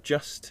be. So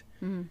just,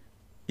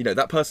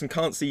 that person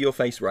can't see your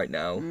face right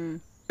now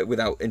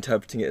without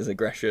interpreting it as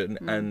aggression,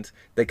 and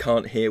they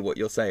can't hear what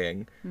you're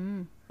saying.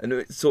 And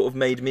it sort of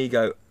made me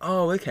go,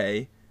 oh,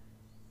 okay.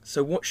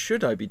 So what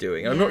should I be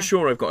doing? I'm not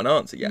sure I've got an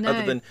answer yet,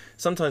 other than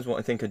sometimes what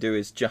I think I do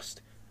is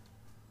just,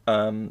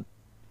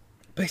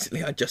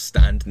 basically I just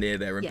stand near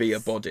there and be a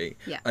body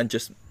and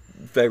just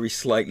very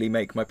slightly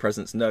make my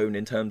presence known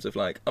in terms of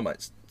like, I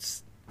might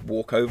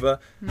walk over,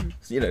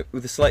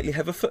 with a slightly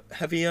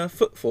heavier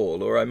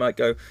footfall, or I might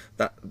go,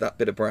 that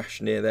bit of brash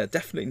near there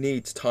definitely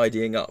needs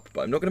tidying up,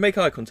 but I'm not going to make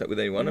eye contact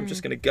with anyone. I'm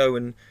just going to go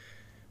and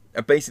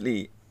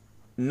basically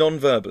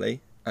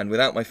non-verbally and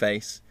without my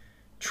face,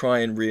 try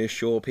and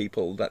reassure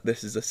people that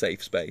this is a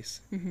safe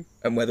space,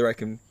 and whether I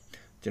can,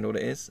 do you know what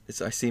it is?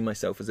 I see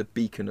myself as a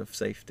beacon of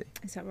safety.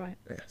 Is that right?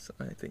 Yes,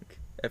 I think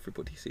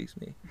everybody sees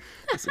me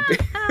as a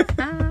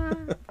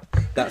beacon.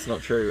 That's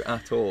not true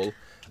at all.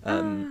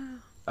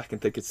 I can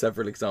think of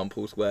several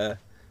examples where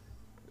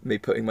me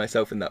putting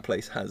myself in that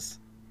place has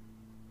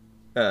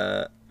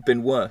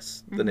been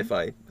worse than if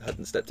I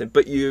hadn't stepped in.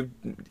 But you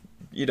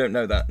don't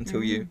know that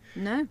until you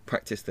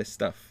practice this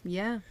stuff.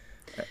 Yeah.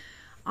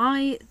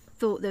 I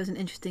thought there was an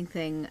interesting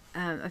thing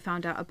I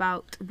found out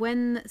about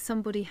when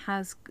somebody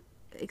has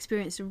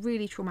experienced a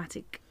really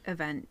traumatic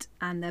event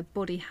and their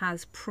body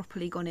has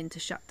properly gone into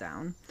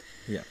shutdown.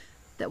 Yeah.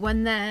 That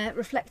when they're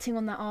reflecting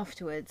on that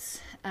afterwards,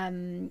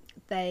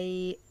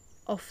 they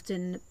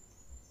often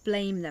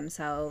blame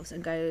themselves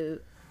and go,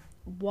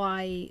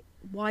 why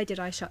did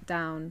I shut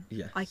down?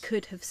 Yes. I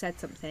could have said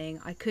something.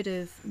 I could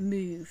have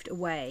moved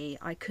away.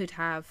 I could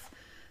have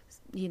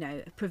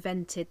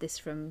prevented this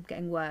from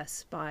getting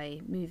worse by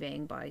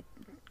moving, by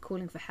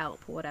calling for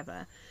help or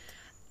whatever.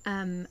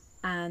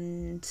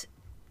 And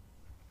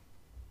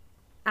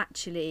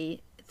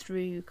actually,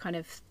 through kind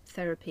of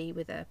therapy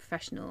with a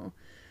professional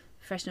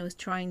was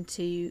trying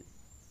to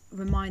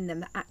remind them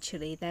that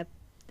actually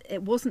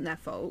it wasn't their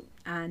fault,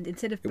 and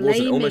instead of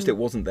blaming, it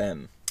wasn't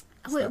them.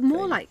 Well,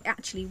 more like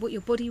actually what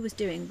your body was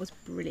doing was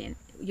brilliant.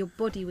 Your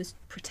body was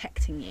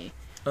protecting you.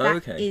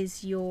 That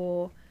is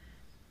your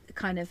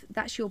kind of,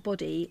 that's your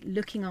body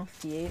looking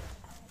after you.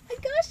 Oh my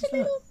gosh,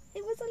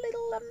 it was a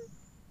little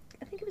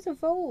I think it was a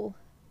vole.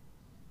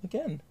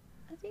 Again?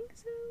 I think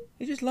so.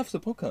 He just loves the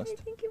podcast. I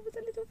think it was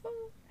a little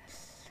vole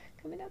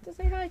coming out to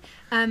say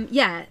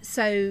hi.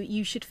 So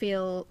you should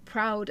feel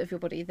proud of your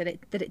body that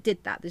it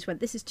did that.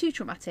 This is too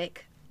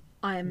traumatic.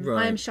 I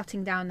am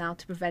shutting down now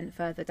to prevent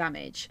further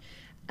damage.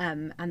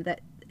 And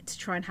that to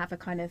try and have a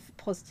kind of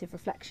positive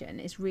reflection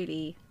is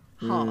really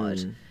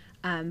hard,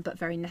 but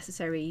very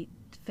necessary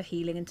for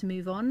healing and to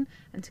move on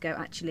and to go,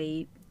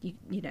 actually,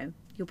 you know,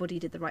 your body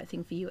did the right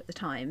thing for you at the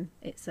time.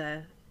 It's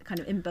a kind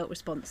of inbuilt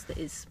response that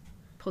is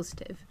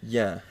positive.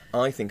 Yeah,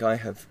 I think I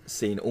have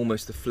seen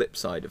almost the flip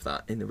side of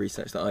that in the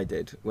research that I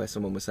did, where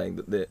someone was saying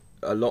that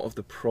a lot of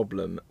the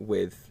problem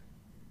with,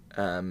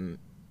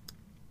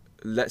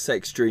 let's say,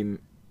 extreme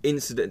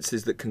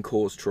incidences that can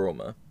cause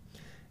trauma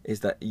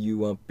is that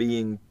you are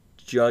being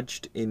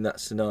judged in that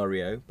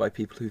scenario by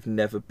people who've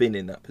never been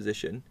in that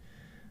position,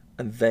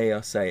 and they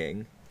are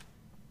saying,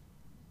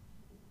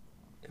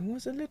 it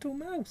was a little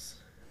mouse.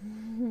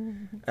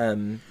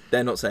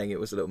 They're not saying it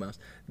was a little mouse.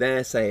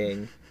 They're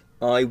saying,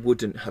 I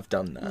wouldn't have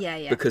done that.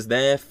 Yeah. Because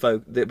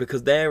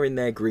because they're in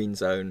their green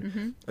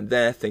zone, and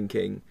they're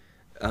thinking,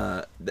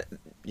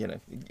 you know,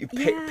 you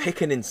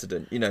pick an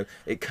incident. You know,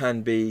 it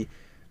can be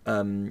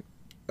like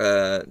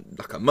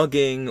a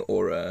mugging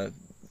or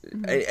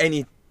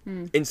any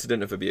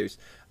incident of abuse,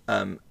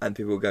 and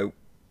people will go,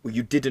 well,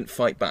 you didn't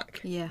fight back.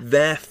 Yeah.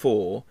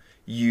 Therefore,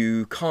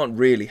 you can't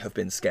really have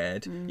been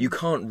scared. You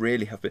can't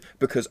really have been,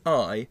 because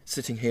I,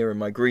 sitting here in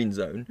my green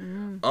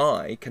zone,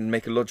 I can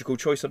make a logical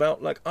choice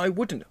about, like, I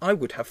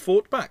would have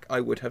fought back.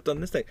 I would have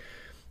done this thing.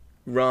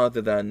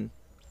 Rather than,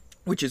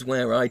 which is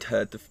where I'd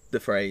heard the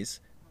phrase,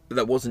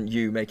 that wasn't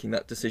you making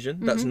that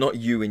decision. That's not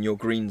you in your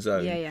green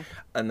zone. Yeah.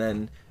 And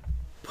then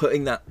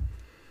putting that,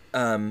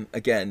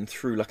 again,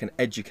 through like an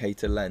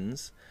educator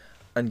lens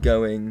and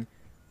going,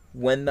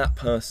 when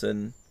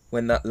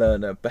that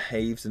learner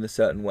behaves in a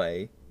certain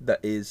way that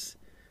is,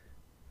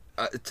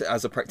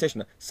 as a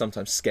practitioner,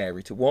 sometimes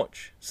scary to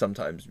watch,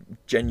 sometimes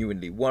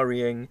genuinely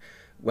worrying,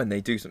 when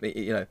they do something,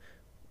 you know,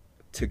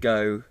 to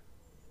go,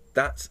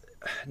 that's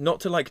not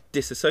to like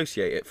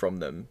disassociate it from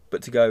them,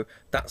 but to go,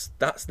 that's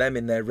them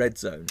in their red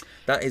zone.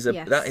 That is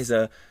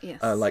a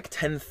like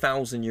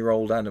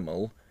 10,000-year-old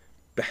animal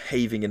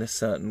behaving in a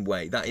certain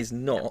way. That is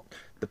not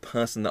the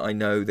person that I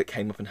know that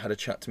came up and had a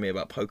chat to me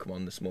about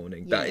Pokemon this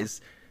morning. That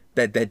is,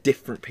 they're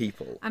different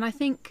people. And I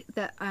think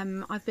that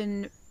I've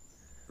been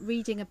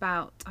reading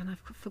about, and I've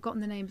forgotten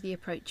the name of the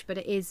approach, but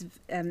it is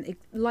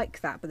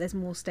like that, but there's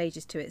more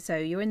stages to it. So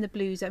you're in the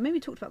blue zone. Maybe we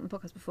talked about it on the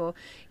podcast before.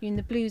 You're in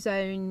the blue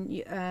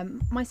zone.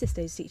 My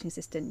sister, who's a teaching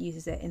assistant,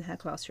 uses it in her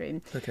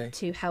classroom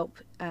to help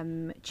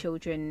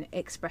children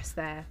express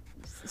their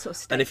sort of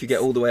states. And if you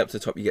get all the way up to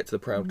the top, you get to the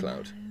proud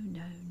cloud.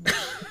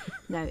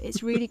 No,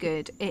 it's really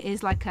good. It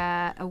is like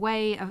a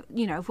way of,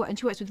 you know, and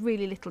she works with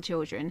really little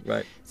children.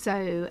 Right.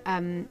 So,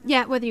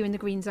 whether you're in the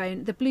green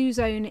zone, the blue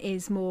zone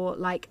is more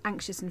like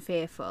anxious and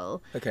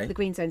fearful. Okay. The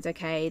green zone's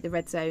okay. The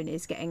red zone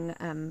is getting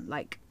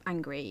like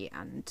angry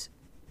and,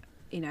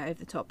 you know, over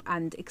the top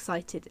and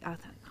excited. I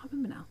can't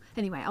remember now.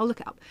 Anyway, I'll look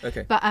it up.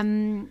 Okay. But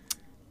and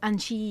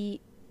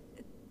she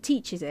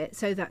teaches it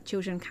so that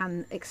children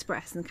can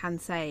express and can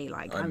say,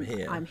 like, I'm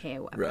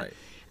here, whatever. Right.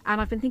 And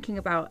I've been thinking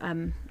about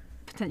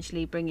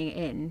potentially bringing it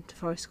in to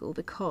Forest School,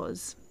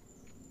 because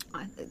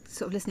I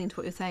sort of listening to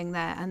what you're saying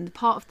there, and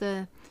part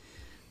of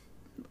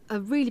a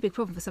really big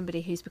problem for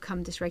somebody who's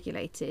become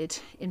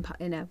dysregulated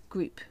in a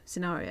group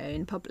scenario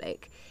in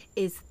public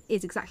is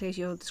exactly as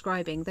you're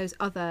describing, those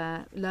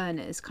other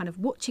learners kind of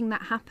watching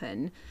that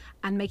happen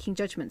and making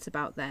judgments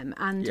about them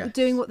and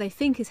doing what they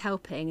think is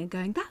helping and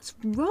going, that's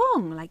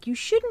wrong, like you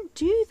shouldn't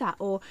do that,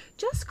 or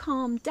just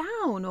calm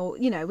down, or,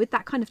 you know, with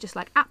that kind of just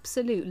like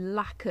absolute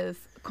lack of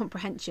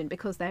comprehension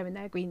because they're in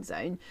their green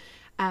zone.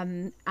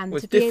 And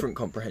it's different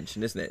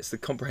comprehension, isn't it? It's the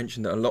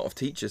comprehension that a lot of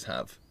teachers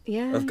have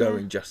of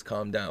going, just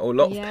calm down, or a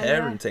lot of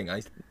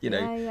parenting.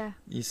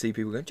 You see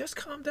people going, just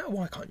calm down.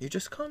 Why can't you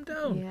just calm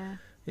down?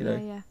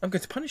 I'm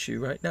going to punish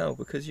you right now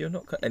because you're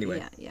not.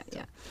 Anyway.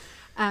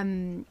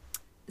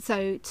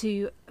 So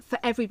for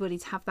everybody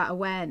to have that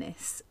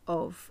awareness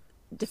of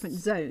different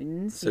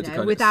zones, so you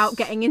know, without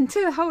getting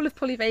into the whole of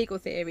polyvagal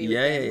theory.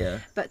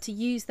 But to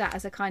use that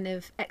as a kind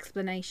of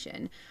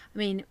explanation. I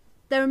mean,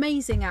 they're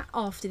amazing at,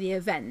 after the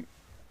event,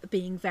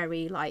 being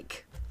very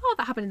like, oh,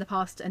 that happened in the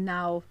past, and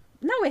now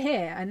we're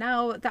here, and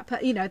now that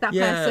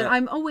person.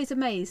 I'm always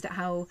amazed at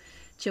how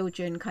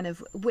children kind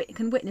of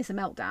can witness a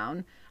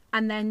meltdown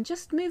and then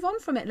just move on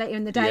from it later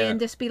in the day and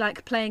just be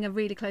like playing a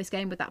really close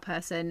game with that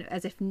person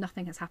as if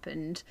nothing has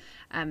happened.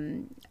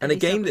 And a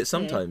game that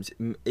sometimes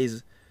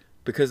is,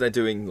 because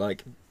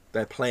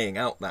they're playing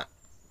out that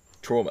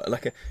trauma,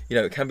 like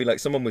it can be like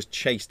someone was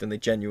chased and they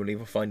genuinely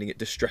were finding it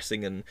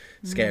distressing and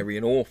scary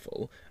and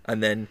awful,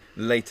 and then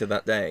later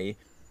that day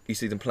you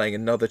see them playing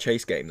another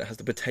chase game that has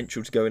the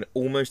potential to go in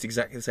almost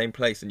exactly the same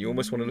place, and you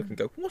almost want to look and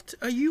go, what,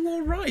 are you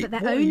all right? But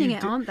they're owning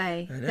it, aren't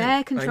they?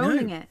 They're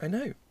controlling it. I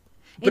know.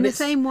 In the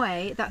same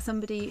way that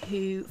somebody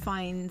who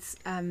finds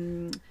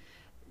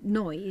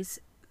noise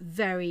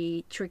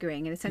very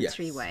triggering in a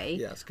sensory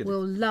way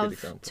will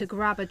love to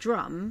grab a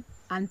drum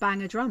and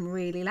bang a drum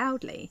really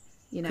loudly.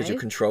 You know, because you're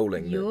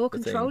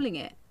controlling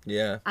it.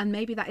 Yeah. And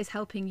maybe that is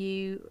helping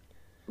you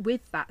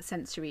with that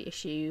sensory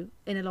issue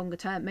in a longer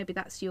term. Maybe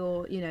that's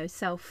your,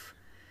 self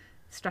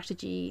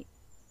strategy.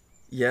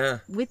 Yeah.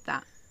 With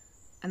that.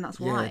 And that's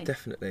why. Yeah,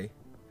 definitely.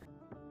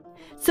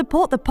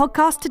 Support the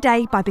podcast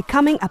today by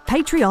becoming a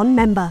Patreon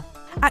member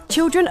at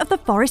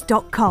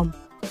childrenoftheforest.com.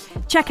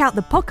 Check out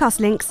the podcast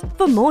links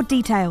for more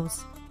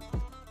details.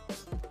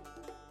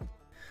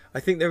 I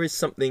think there is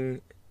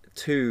something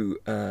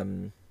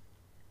to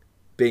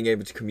being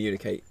able to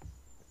communicate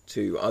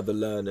to other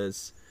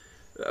learners,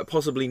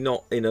 possibly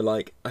not in a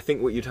like. I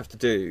think what you'd have to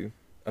do,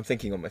 I'm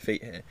thinking on my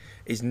feet here,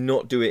 is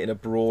not do it in a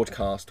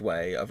broadcast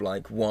way of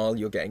like while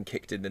you're getting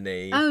kicked in the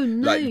knee. Oh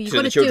no! Like You've so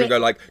got the to children do it.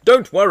 go like,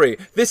 "Don't worry,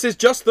 this is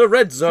just the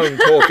red zone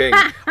talking.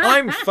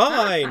 I'm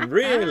fine,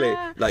 really."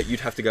 Like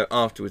you'd have to go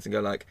afterwards and go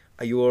like,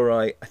 "Are you all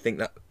right?" I think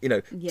that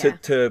Yeah.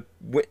 to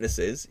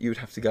witnesses, you would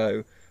have to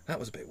go. That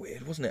was a bit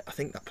weird, wasn't it? I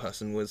think that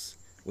person was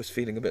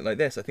feeling a bit like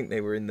this. I think they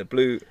were in the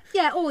blue.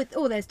 Yeah,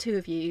 or there's two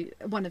of you.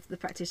 One of the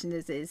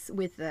practitioners is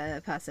with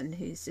the person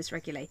who's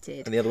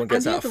dysregulated. And the other one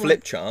gets the out a other flip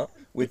one- chart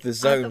with the other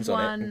zones on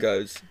it one- and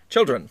goes,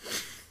 "Children."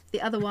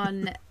 The other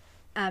one,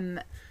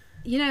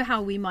 you know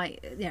how we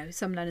might,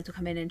 some learners will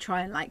come in and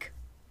try and like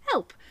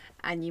help.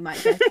 And you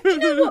might go, do you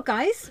know what,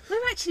 guys? We're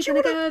actually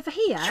going to go over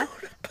here.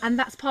 And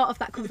that's part of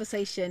that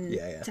conversation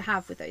to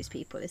have with those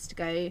people, is to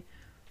go,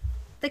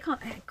 they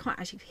can't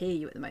actually hear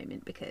you at the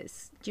moment,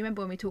 because do you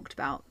remember when we talked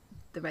about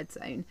the red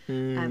zone?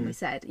 And we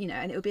said,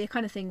 and it would be a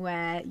kind of thing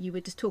where you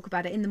would just talk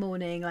about it in the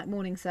morning, like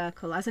morning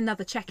circle, as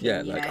another check-in.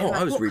 Yeah, you like, know, oh,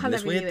 I was what reading colour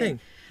this are weird you thing. in?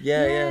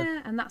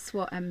 Yeah. And that's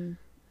what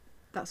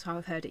that's how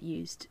I've heard it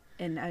used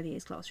in early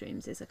years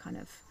classrooms, is a kind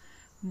of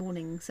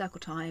morning circle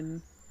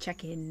time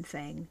check-in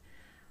thing.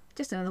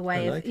 Just another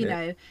way like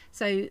of,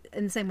 so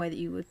in the same way that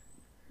you would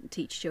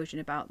teach children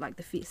about like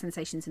the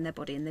sensations in their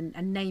body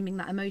and naming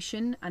that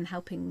emotion and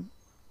helping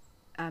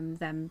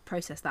them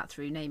process that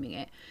through naming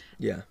it.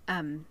 Yeah.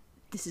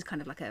 This is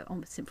kind of like a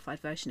almost simplified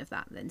version of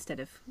that. That instead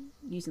of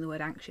using the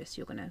word anxious,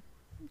 you're going to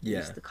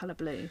use the colour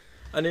blue.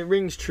 And it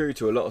rings true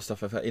to a lot of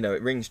stuff I've heard.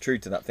 It rings true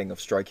to that thing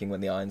of striking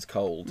when the iron's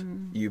cold.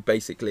 You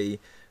basically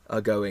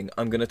are going,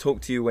 I'm going to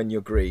talk to you when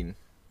you're green.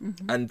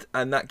 And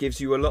that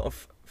gives you a lot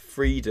of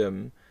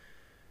freedom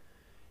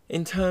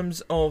in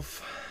terms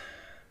of,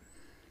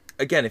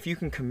 again, if you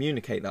can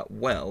communicate that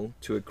well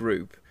to a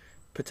group,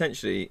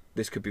 potentially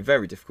this could be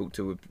very difficult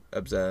to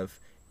observe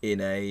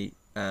in a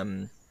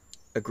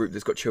group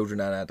that's got children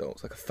and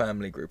adults, like a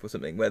family group or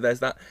something, where there's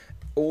that,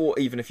 or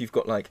even if you've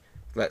got like,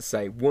 let's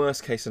say,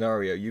 worst case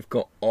scenario, you've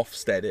got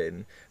Ofsted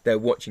in, they're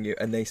watching you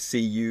and they see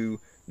you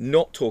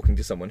not talking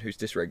to someone who's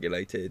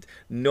dysregulated,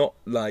 not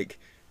like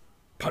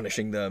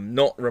punishing them,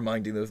 not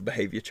reminding them of the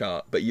behaviour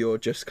chart, but you're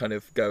just kind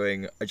of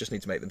going, I just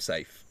need to make them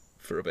safe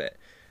for a bit,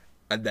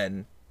 and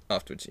then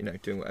afterwards,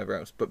 doing whatever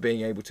else. But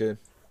being able to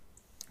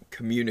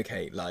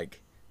communicate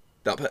like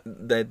that,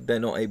 they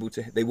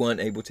weren't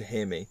able to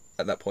hear me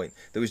at that point.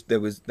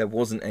 There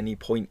wasn't any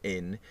point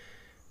in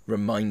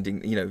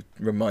reminding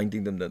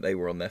them that they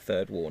were on their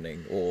third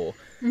warning or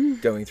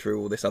going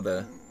through all this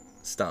other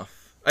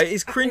stuff.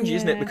 It's cringy,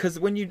 isn't it? Because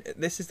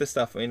this is the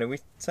stuff, we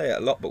say it a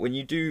lot, but when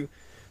you do,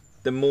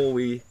 the more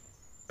we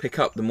pick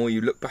up, the more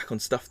you look back on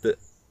stuff that,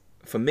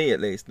 for me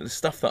at least, the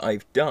stuff that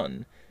I've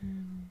done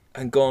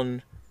and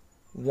gone,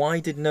 why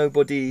did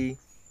nobody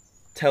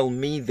tell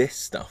me this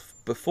stuff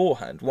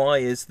beforehand? Why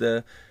is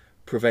the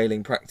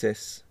prevailing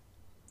practice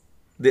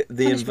the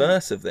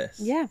inverse of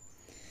this?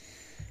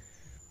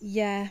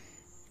 Yeah.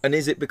 And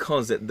is it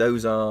because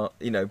those are,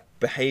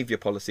 behaviour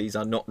policies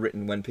are not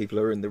written when people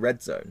are in the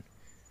red zone?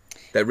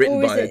 They're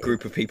written by a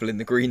group of people in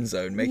the green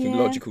zone making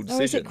logical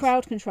decisions. Or is it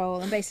crowd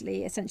control? And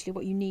basically, essentially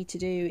what you need to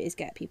do is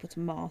get people to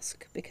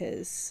mask,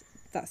 because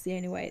that's the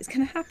only way it's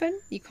going to happen.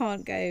 You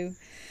can't go,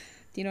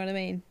 do you know what I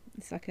mean?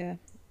 It's like a...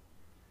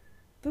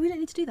 But we don't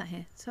need to do that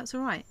here, so that's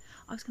all right.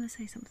 I was going to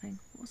say something.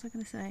 What was I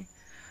going to say?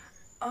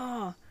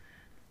 Oh,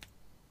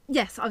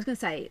 yes, I was going to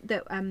say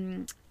that,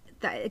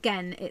 that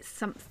again, it's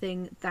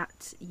something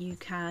that you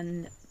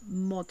can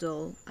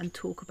model and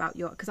talk about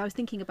because I was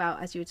thinking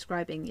about, as you were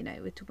describing,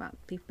 we're talking about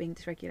people being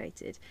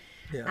dysregulated,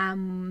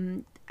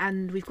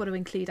 and we've got to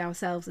include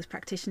ourselves as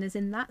practitioners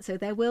in that. So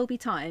there will be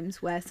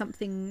times where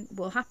something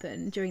will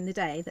happen during the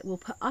day that will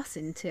put us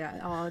into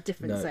our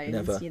different zones.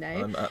 Never.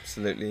 I'm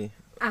absolutely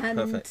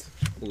perfect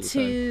all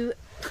the time.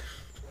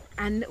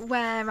 And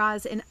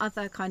whereas in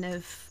other kind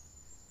of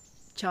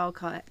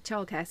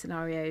childcare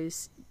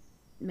scenarios,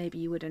 maybe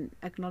you wouldn't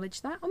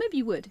acknowledge that, or maybe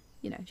you would,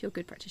 if you're a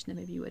good practitioner,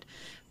 maybe you would.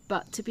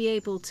 But to be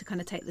able to kind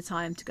of take the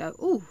time to go,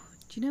 oh,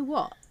 do you know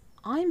what?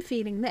 I'm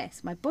feeling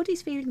this, my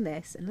body's feeling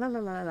this, and la la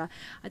la la.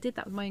 I did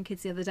that with my own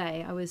kids the other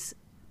day. I was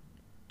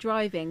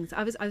driving,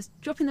 I was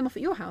dropping them off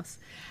at your house,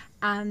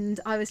 and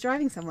I was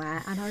driving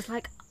somewhere, and I was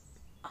like,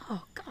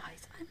 oh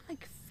guys, I'm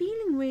like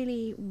feeling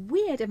really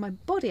weird in my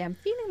body. I'm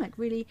feeling like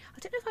really, I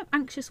don't know if I'm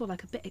anxious or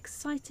like a bit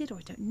excited, or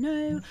I don't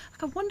know.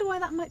 Like I wonder why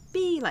that might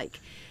be. Like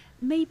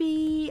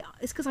maybe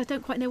it's because I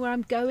don't quite know where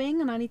I'm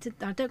going, and I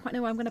don't quite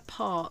know where I'm going to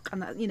park,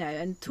 and that,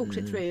 and talked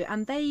it through.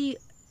 And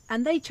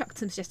they chucked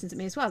some suggestions at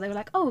me as well. They were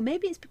like, oh,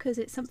 maybe it's because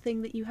it's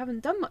something that you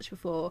haven't done much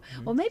before,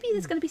 or maybe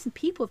there's going to be some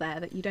people there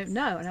that you don't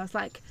know. And I was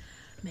like,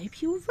 maybe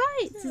you're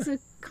right. This is a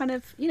kind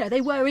of,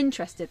 they were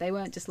interested. They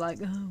weren't just like,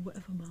 oh,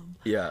 whatever, mum.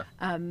 Yeah.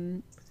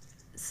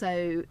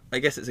 So I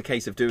guess it's a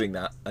case of doing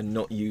that and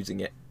not using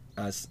it,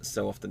 as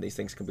so often these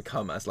things can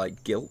become, as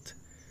like guilt.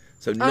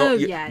 So not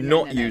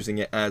No. using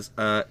it as,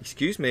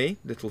 excuse me,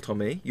 little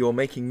Tommy, you're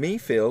making me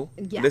feel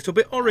a Yeah. little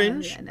bit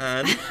orange,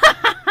 and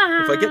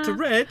if I get to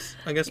red,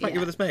 I'm going to smack you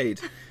with a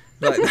spade.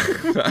 Like,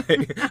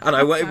 and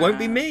it won't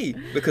be me,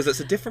 because it's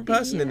a different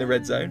person in the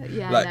red zone.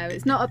 Yeah, like, no,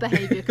 it's not a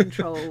behaviour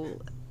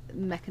control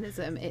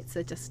mechanism. It's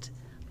just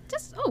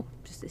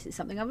this is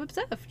something I've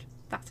observed.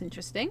 That's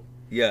interesting.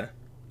 Yeah.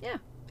 Yeah,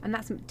 and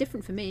that's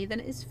different for me than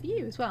it is for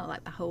you as well.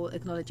 Like the whole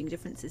acknowledging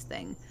differences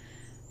thing.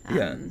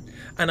 Yeah,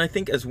 and I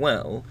think as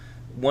well,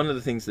 one of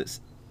the things that's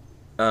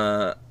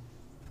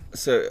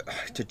so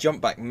to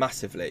jump back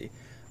massively,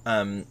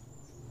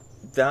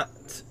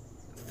 that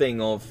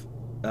thing of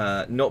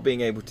not being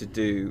able to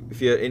do,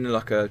 if you're in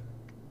like a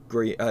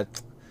green,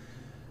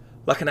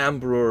 like an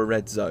amber or a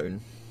red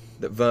zone,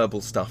 that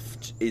verbal stuff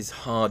is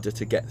harder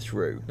to get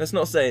through. Let's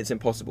not say it's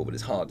impossible, but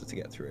it's harder to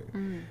get through.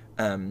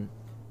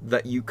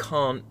 That you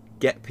can't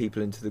get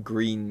people into the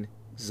green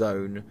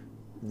zone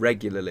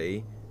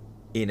regularly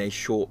in a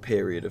short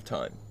period of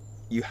time.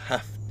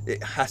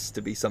 It has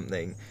to be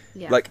something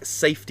like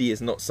safety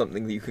is not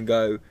something that you can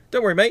go,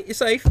 don't worry mate, you're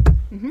safe.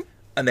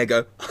 And they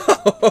go,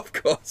 oh, of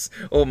course,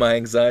 all my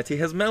anxiety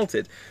has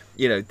melted.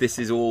 You know, this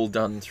is all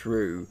done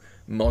through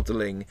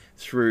modelling,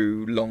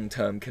 through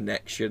long-term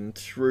connection,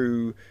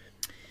 through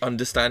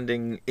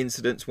understanding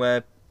incidents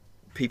where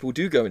people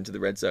do go into the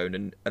red zone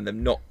and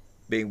them not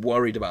being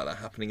worried about that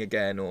happening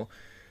again, or,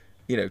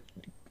 you know,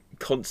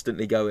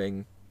 constantly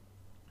going,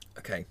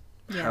 okay,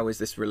 how is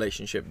this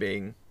relationship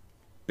being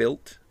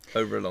built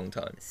over a long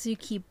time?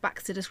 Suki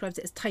Baxter describes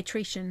it as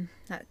titration,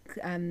 that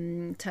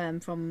term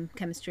from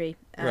chemistry,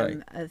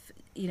 of,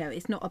 you know,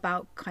 it's not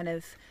about kind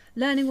of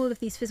learning all of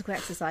these physical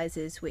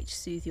exercises which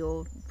soothe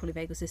your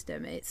polyvagal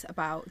system. It's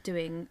about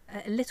doing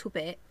a little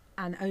bit,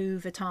 and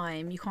over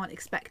time you can't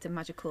expect a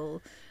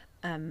magical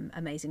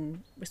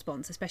amazing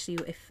response, especially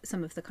if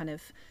some of the kind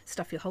of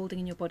stuff you're holding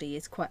in your body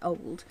is quite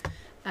old,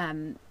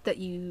 that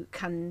you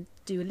can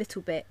do a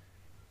little bit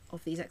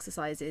of these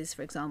exercises,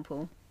 for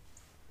example,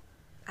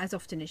 as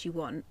often as you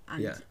want,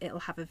 and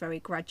it'll have a very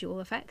gradual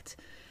effect,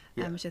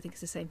 which I think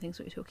is the same things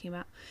what you're talking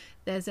about.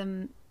 There's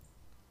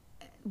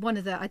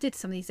I did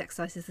some of these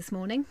exercises this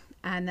morning,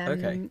 and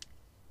and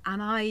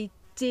I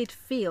did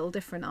feel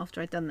different after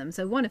I'd done them.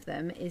 So one of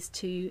them is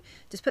to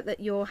just put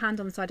your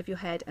hand on the side of your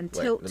head and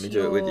tilt let me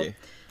do it with you.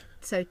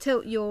 So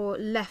tilt your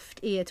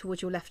left ear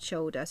towards your left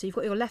shoulder. So you've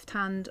got your left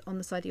hand on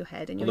the side of your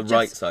head, and on you're the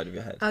right side of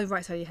your head. Oh,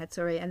 right side of your head,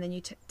 sorry. And then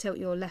you tilt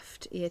your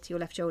left ear to your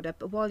left shoulder.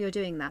 But while you're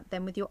doing that,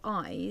 then with your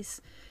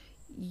eyes,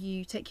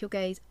 you take your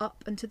gaze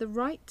up and to the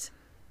right.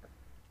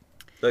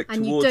 Like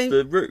and towards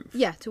the roof?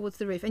 Yeah, towards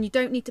the roof. And you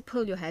don't need to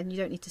pull your head, and you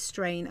don't need to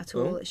strain at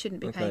all. It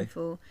shouldn't be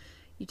painful.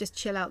 You just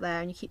chill out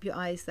there, and you keep your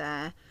eyes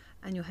there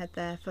and your head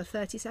there for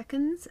 30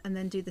 seconds, and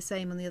then do the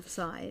same on the other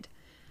side.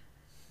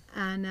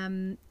 And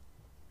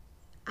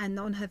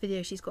on her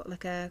video, she's got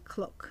like a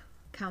clock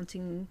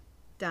counting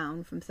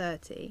down from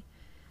 30.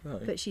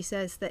 Right. But she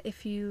says that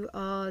if you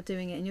are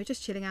doing it and you're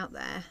just chilling out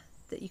there,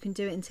 that you can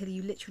do it until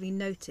you literally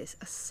notice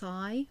a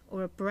sigh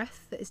or a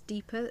breath that is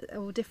deeper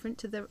or different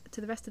to the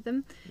rest of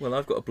them. Well,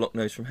 I've got a blocked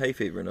nose from hay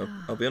fever, and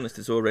I'll be honest,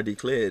 it's already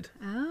cleared.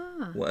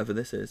 Whatever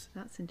this is.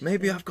 That's interesting.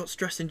 Maybe I've got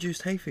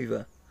stress-induced hay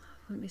fever.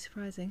 Wouldn't be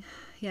surprising.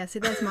 Yeah, so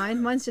there's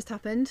mine. Mine's just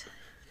happened.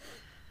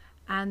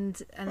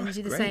 And then you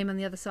do the same on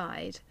the other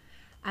side.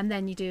 And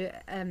then you do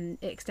it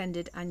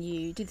extended, and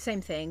you do the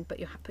same thing, but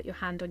you put your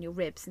hand on your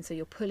ribs, and so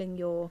you're pulling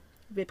your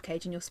rib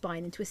cage and your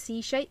spine into a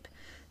C shape.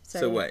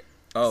 So wait.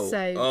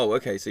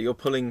 Okay. So you're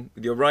pulling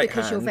your right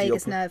hand. Because your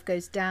vagus nerve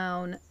goes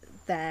down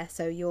there,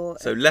 so you're...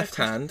 So left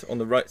hand on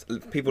the right...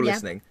 People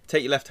listening,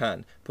 take your left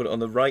hand, put it on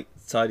the right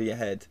side of your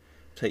head.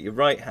 Take your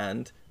right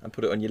hand and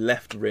put it on your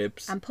left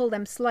ribs. And pull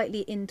them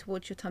slightly in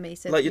towards your tummy.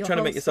 So like you're trying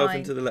to make yourself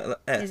into the letter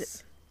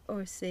S.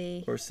 Or a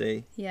C. Or a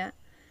C. Yeah.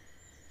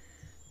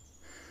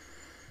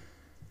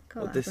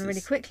 God, that happened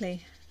really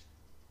quickly.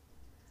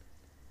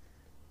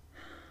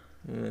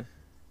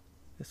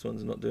 This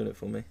one's not doing it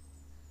for me.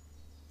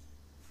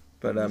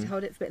 But just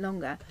hold it for a bit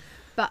longer.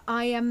 But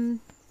I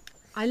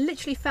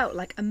literally felt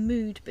like a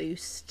mood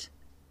boost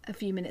a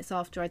few minutes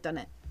after I'd done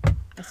it.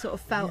 I sort of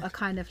felt a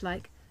kind of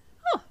like,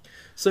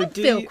 I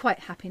feel quite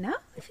happy now.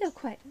 I feel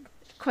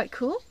quite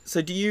cool.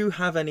 So do you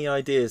have any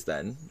ideas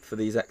then for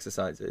these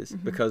exercises?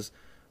 Mm-hmm. Because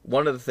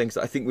one of the things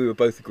that I think we would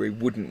both agree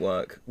wouldn't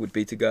work would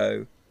be to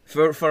go,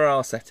 for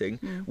our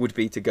setting, would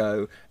be to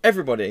go,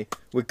 everybody,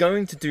 we're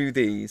going to do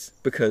these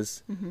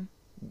because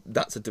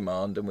that's a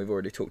demand, and we've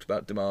already talked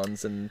about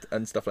demands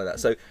and stuff like that.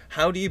 So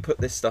how do you put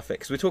this stuff in?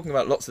 Because we're talking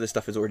about lots of this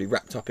stuff is already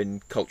wrapped up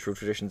in cultural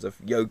traditions of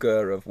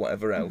yoga, of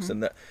whatever else,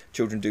 and that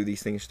children do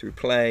these things through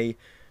play.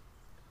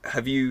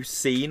 Have you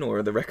seen, or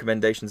are there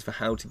recommendations for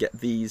how to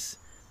get these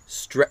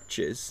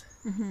stretches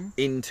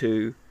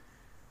into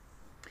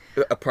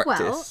a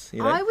practice?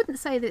 Well, I wouldn't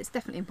say that it's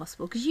definitely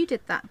impossible, because you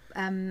did that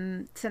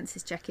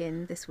senses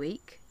check-in this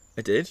week.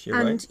 I did, you're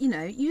right. And, you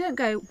know, you don't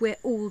go, we're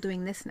all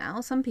doing this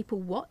now. Some people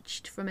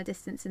watched from a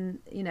distance and,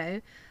 you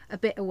know, a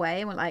bit away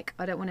and were like,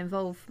 I don't want to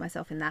involve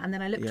myself in that. And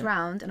then I looked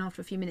around, and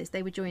after a few minutes,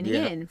 they were joining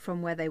in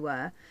from where they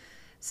were.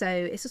 So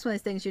it's just one of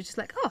those things you're just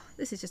like, oh,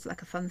 this is just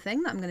like a fun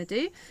thing that I'm going to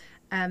do.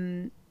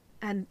 And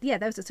yeah,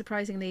 there was a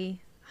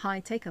surprisingly high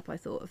take up, I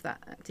thought, of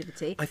that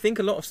activity. I think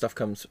a lot of stuff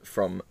comes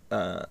from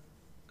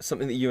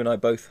something that you and I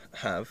both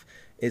have,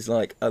 is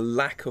like a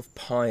lack of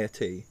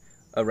piety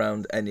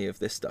around any of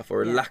this stuff,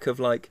 or a lack of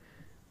like,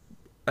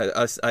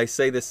 I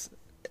say this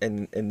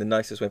in the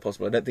nicest way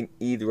possible. I don't think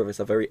either of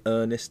us are very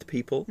earnest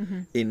people.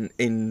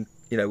 In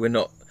we're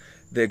not.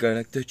 They're going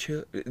like,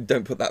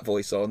 don't put that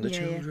voice on. The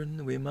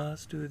children, we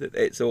must do that.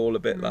 It's all a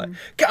bit like,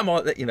 come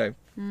on,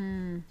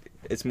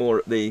 It's more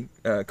at the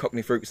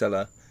Cockney fruit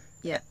seller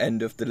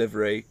end of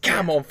delivery.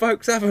 Come on,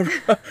 folks, have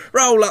a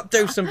roll up,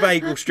 do some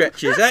bagel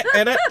stretches,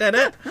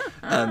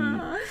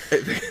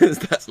 because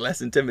that's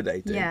less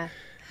intimidating. Yeah,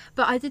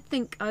 but I did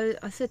think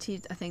I said to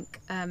you, I think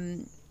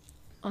on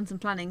some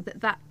planning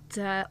that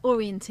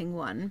orienting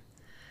one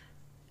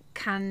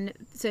can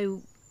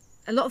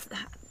a lot of.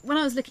 When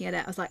I was looking at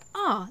it, I was like,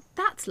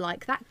 that's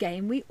like that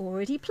game we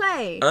already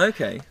play.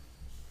 Okay.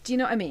 Do you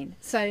know what I mean?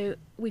 So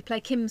we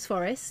play Kim's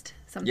Forest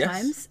sometimes.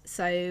 Yes.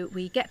 So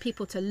we get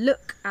people to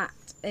look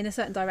in a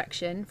certain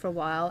direction for a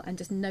while and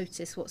just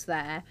notice what's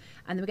there.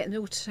 And then we get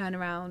them all to turn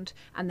around,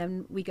 and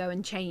then we go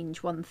and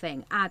change one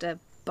thing, add a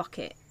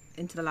bucket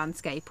into the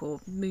landscape, or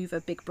move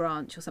a big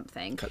branch or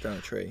something. Cut down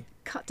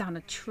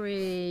a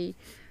tree.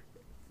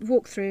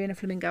 Walk through in a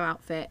flamingo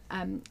outfit,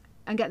 and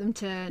get them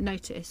to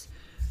notice.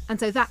 And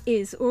so that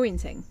is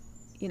orienting,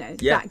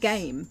 that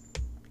game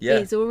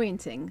is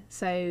orienting.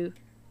 So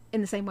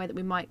in the same way that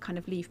we might kind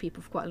of leave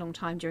people for quite a long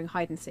time during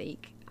hide and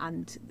seek,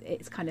 and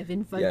it's kind of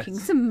invoking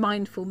some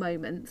mindful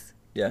moments,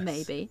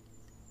 maybe.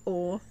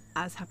 Or,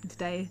 as happened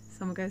today,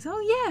 someone goes, oh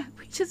yeah,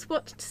 we just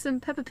watched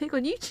some Peppa Pig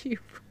on YouTube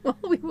while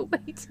we were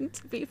waiting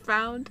to be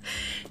found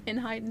in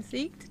hide and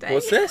seek today.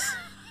 What's this?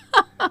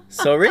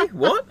 Sorry,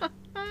 what?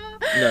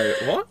 No,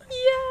 what?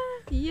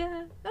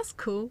 Yeah, that's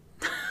cool.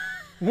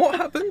 What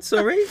happened?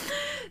 Sorry.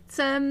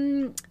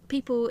 Some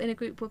people in a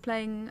group were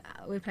playing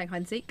hide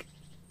and seek,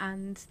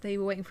 and they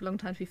were waiting for a long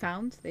time to be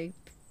found. They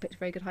picked a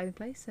very good hiding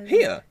place. So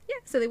Here?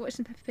 So they watched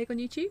some Peppa Pig on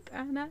YouTube,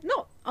 and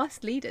not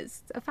us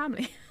leaders, a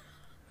family.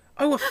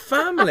 Oh, a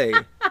family.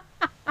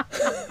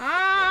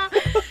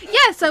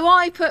 So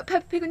I put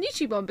Peppa Pig on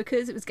YouTube on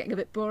because it was getting a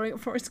bit boring at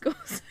forest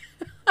schools.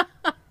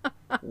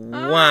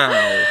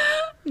 Wow.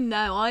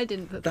 No, I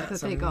didn't put Peppa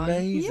Pig on. That's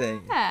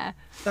amazing. Yeah.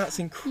 That's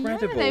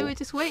incredible. Yeah, they were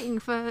just waiting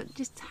for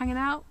just hanging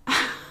out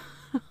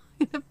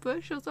in a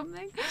bush or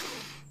something.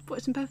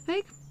 Watching Peppa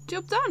Pig.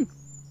 Job done.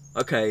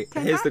 Okay,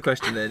 here's the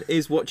question then.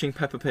 Is watching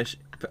Peppa Pig...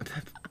 I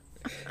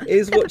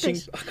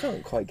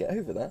can't quite get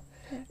over that.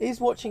 Yeah. Is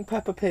watching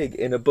Peppa Pig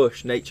in a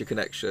bush nature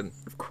connection?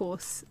 Of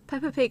course.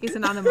 Peppa Pig is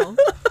an animal.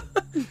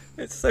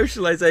 It's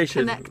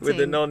socialisation with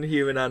a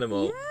non-human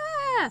animal.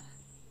 Yeah.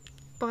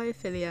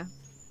 Biophilia.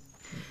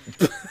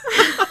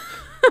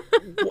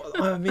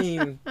 I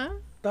mean,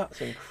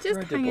 that's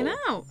incredible. Just hanging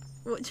out,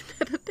 watching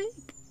Peppa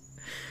Pig.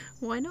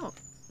 Why not?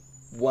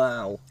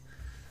 Wow.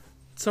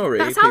 Sorry,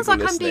 that sounds like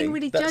listening. I'm being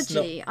really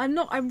judgy. I'm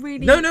not. I'm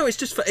really. No. It's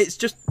just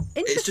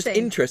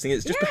interesting.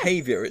 It's just Yeah.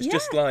 behaviour. It's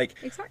just like,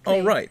 exactly.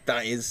 oh right,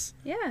 that is.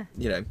 Yeah.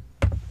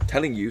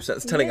 Telling you. So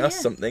that's telling us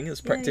something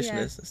as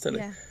practitioners. It's telling.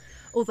 Yeah.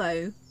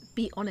 Although,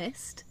 be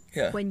honest.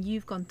 Yeah. When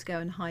you've gone to go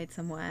and hide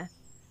somewhere,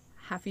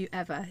 have you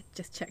ever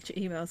just checked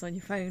your emails on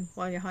your phone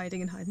while you're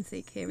hiding in hide and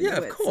seek here in the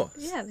woods? Yeah, of course.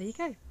 Yeah, there you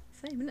go.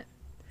 Same, isn't it?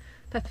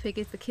 Peppa Pig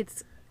is the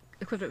kids'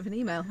 equivalent of an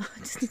email. I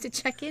just need to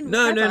check in.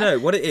 No.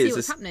 What it see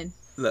what's happening.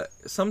 Look,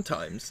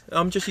 sometimes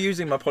I'm just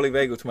using my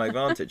polyvagal to my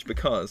advantage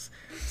because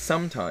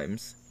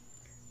sometimes,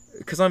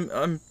 because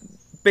I'm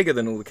bigger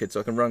than all the kids,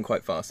 so I can run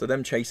quite fast. So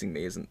them chasing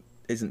me isn't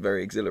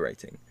very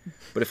exhilarating.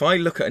 But if I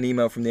look at an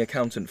email from the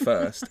accountant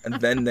first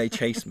and then they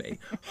chase me,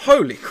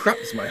 holy crap,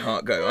 does my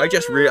heart go.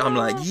 I'm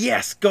like,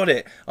 yes, got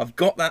it. I've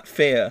got that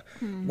fear.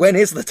 When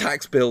is the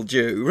tax bill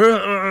due?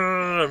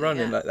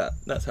 Running like that.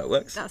 That's how it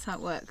works. That's how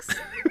it works.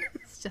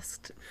 It's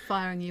just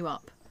firing you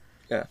up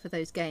for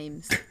those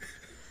games.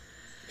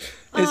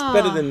 It's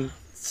better than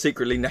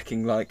secretly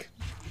necking like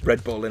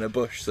Red Bull in a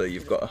bush, so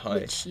you've got a high.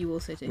 Which you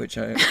also do. Which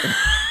I...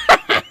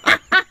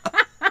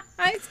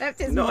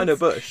 Except it's not in a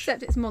bush.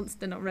 Except it's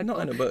Monster, not Red Bull.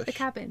 Not in a bush. The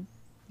cabin.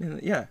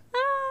 Yeah.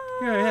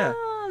 Yeah.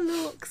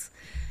 Looks.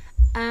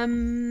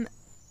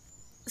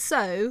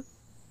 So,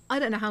 I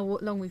don't know how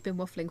long we've been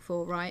waffling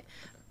for, right?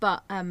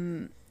 But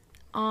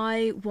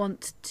I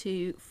want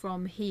to,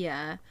 from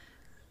here,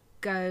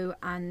 go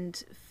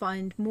and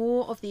find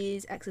more of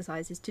these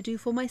exercises to do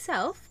for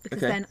myself, because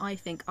then I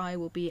think I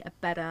will be a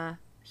better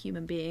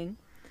human being.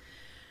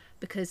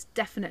 Because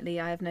definitely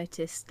I have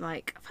noticed,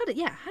 like, I've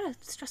had a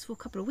stressful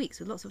couple of weeks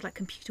with lots of like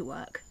computer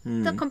work.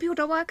 The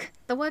computer work,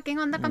 the working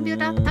on the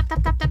computer,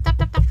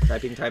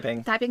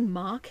 tap. Typing,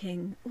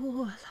 marking.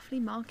 Oh, lovely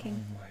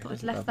marking. Thought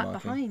I'd left that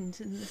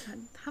behind and I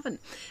haven't.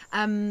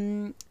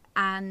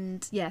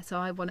 And yeah, so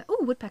I want to.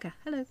 Oh, woodpecker,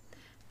 hello,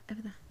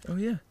 over there. Oh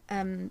yeah.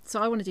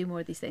 So I want to do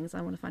more of these things.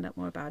 I want to find out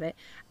more about it,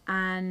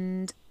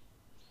 and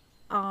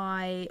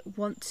I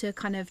want to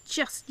kind of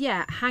just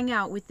hang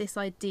out with this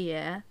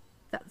idea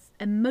that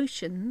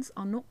emotions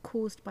are not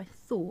caused by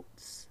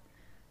thoughts.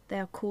 They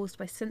are caused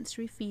by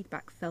sensory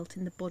feedback felt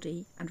in the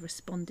body and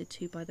responded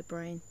to by the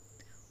brain.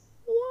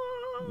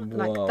 What?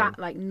 Like Wow. that,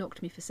 like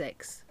knocked me for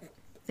 6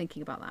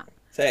 thinking about that.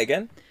 Say it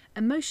again.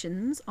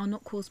 Emotions are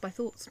not caused by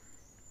thoughts.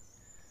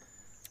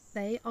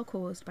 They are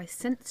caused by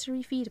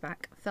sensory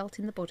feedback felt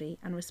in the body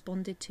and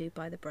responded to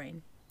by the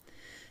brain.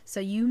 So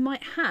you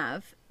might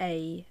have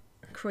a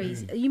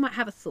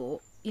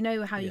thought. You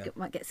know how you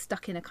might get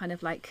stuck in a kind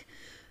of like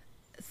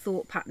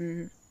thought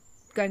pattern,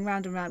 going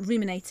round and round,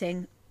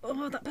 ruminating.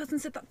 Oh, that person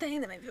said that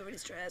thing that made me feel really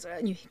stressed.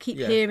 And you keep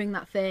hearing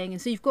that thing.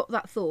 And so you've got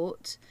that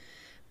thought,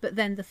 but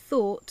then the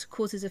thought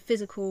causes a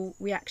physical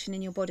reaction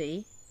in your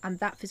body, and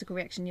that physical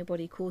reaction in your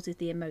body causes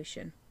the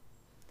emotion.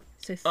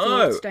 So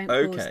thoughts don't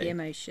cause the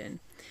emotion.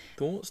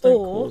 Thoughts don't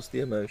cause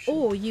the emotion.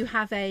 Or you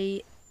have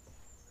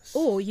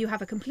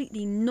a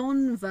completely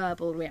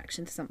non-verbal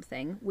reaction to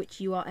something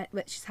which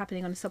is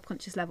happening on a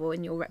subconscious level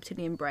in your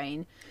reptilian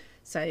brain.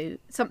 So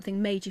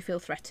something made you feel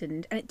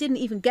threatened, and it didn't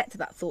even get to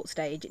that thought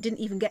stage. It didn't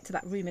even get to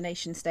that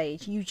rumination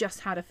stage. You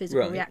just had a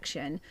physical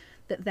reaction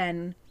that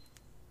then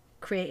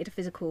created a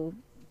physical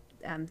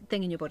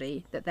thing in your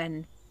body that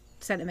then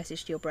sent a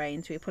message to your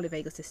brain through your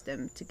polyvagal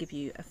system to give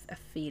you a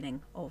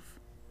feeling of.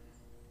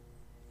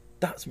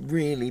 That's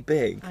really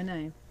big. I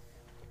know.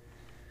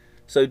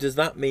 So does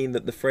that mean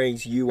that the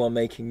phrase "you are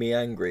making me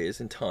angry"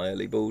 is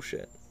entirely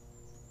bullshit?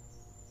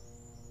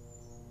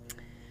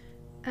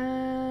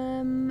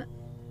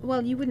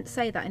 Well, you wouldn't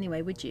say that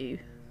anyway, would you?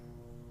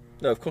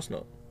 No, of course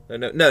not.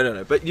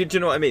 No. But do you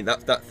know what I mean?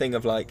 That thing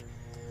of like,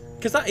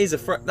 because that is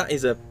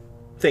a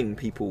thing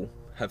people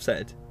have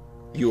said.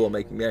 You are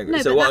making me angry.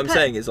 No, so what I'm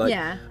saying is like,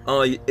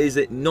 is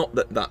it not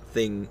that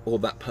thing or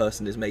that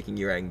person is making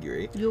you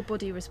angry? Your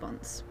body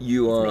response.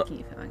 You is are making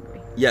you feel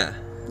angry. Yeah.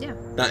 Yeah.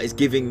 That is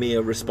giving me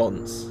a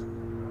response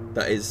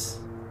that is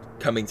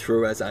coming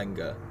through as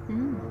anger.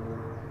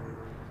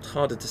 It's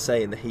harder to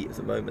say in the heat of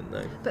the moment,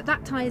 though. But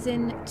that ties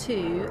in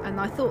to, and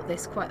I thought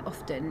this quite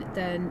often,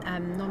 the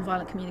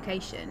non-violent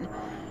communication.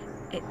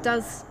 It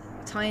does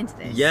tie into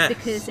this. Yes,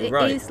 because it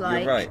is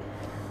like. You're right.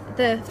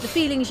 The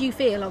feelings you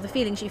feel are the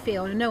feelings you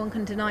feel, and no one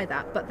can deny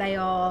that, but they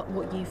are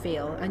what you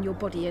feel, and your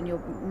body and your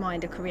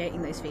mind are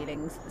creating those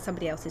feelings.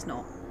 Somebody else is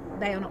not.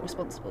 They are not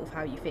responsible for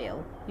how you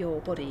feel. Your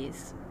body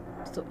is,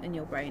 and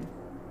your brain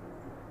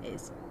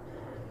is.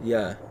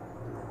 Yeah.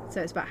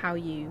 So it's about how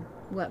you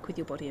work with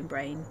your body and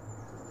brain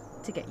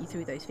to get you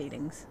through those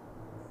feelings.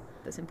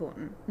 That's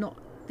important. Not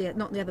the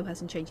other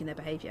person changing their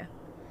behaviour.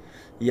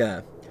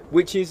 Yeah,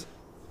 which is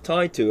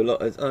tied to a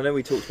lot. I know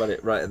we talked about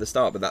it right at the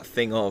start, but that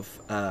thing of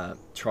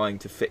trying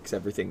to fix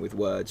everything with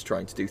words,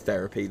 trying to do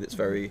therapy that's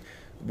very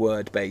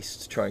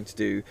word-based, trying to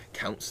do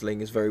counselling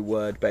is very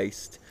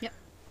word-based. Yep.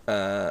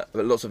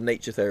 But lots of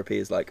nature therapy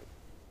is like,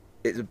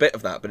 it's a bit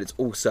of that, but it's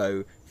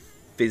also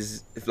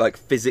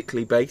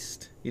physically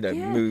based. You know,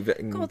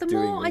 moving, God, the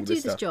doing more all I do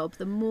this this stuff. job,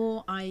 the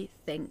more I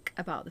think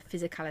about the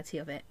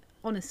physicality of it.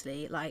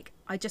 Honestly, like,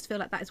 I just feel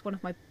like that is one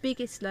of my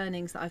biggest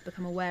learnings that I've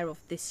become aware of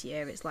this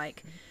year. It's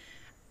like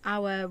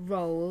our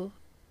role,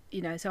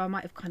 you know, so I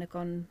might have kind of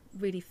gone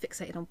really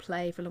fixated on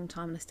play for a long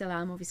time, and I still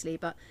am, obviously,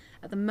 but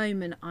at the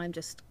moment I'm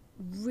just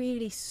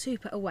really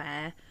super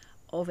aware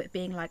of it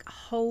being like a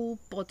whole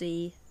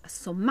body, a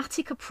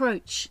somatic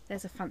approach.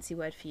 There's a fancy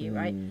word for you,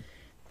 right?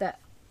 That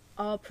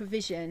our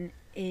provision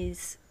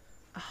is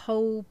a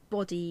whole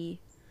body.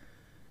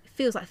 It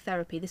feels like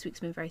therapy. This week's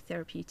been very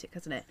therapeutic,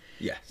 hasn't it?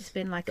 Yes. It's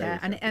been like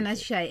and as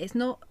you say, it's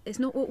not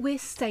what we're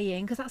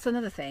saying, because that's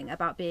another thing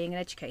about being an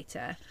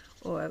educator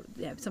or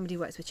somebody who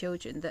works with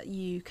children, that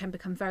you can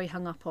become very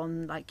hung up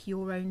on like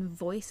your own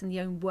voice and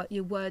your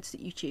words that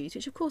you choose,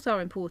 which of course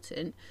are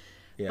important.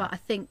 Yeah. But I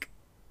think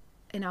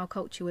in our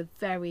culture we're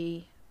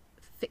very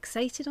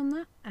fixated on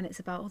that, and it's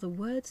about all the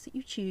words that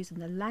you choose and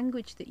the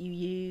language that you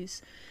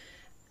use,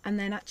 and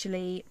then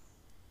actually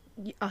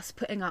us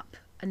putting up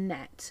a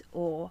net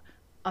or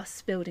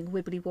us building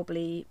wibbly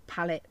wobbly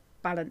palette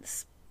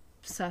balance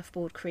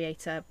surfboard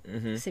creator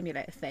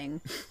simulator thing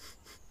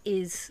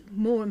is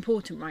more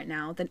important right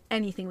now than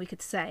anything we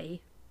could say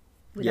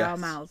with our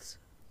mouths.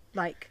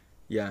 Like,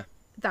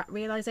 that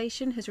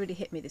realization has really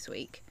hit me this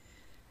week.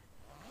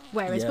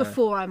 Whereas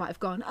before I might have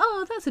gone,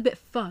 oh, that's a bit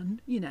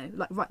fun, you know,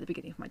 like right at the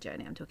beginning of my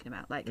journey I'm talking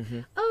about, like,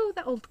 oh,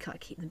 that old car,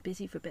 keep them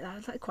busy for a bit,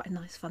 that's like quite a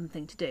nice fun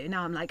thing to do.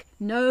 Now I'm like,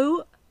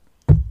 no,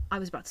 I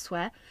was about to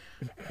swear.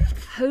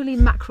 Holy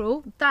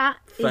mackerel,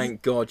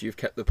 Thank God you've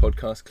kept the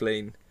podcast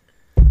clean.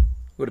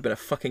 Would have been a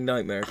fucking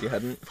nightmare if you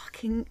hadn't.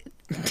 Fucking,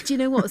 do you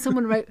know what?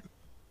 Someone wrote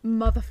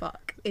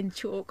motherfuck in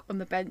chalk on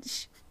the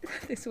bench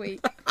this week.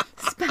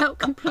 Spelled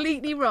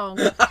completely wrong.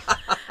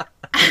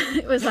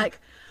 It was like,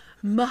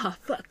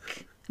 motherfuck.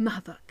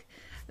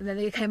 And then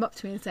they came up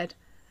to me and said,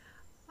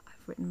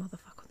 I've written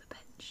motherfuck on the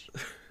bench.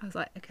 I was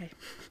like, okay.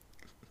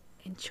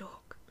 In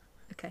chalk.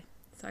 Okay.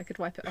 So I could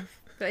wipe it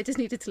off. But I just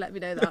needed to let me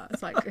know that.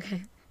 It's like,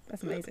 okay,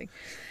 that's amazing.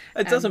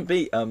 It doesn't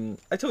beat.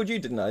 I told you,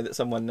 didn't I, that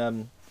someone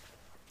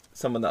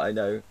that I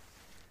know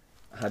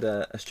had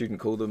a student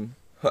call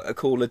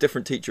a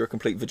different teacher a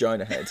complete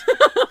vagina head.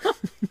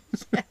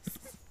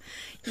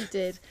 You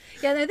did.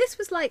 Yeah, no, this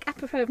was like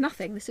apropos of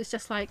nothing. This was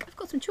just like, I've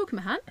got some chalk in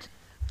my hand.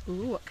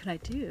 Ooh, what can I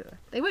do?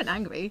 They weren't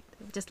angry.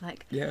 They were just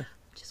like, Yeah. I'm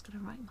just going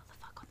to write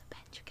motherfucker on the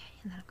bench, okay?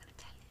 And then I'm going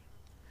to tell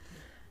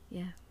you.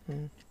 Yeah.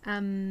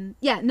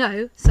 Yeah,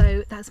 no,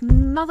 so that's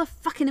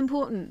motherfucking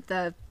important,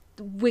 the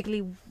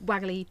wiggly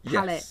waggly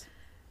palate. Yes.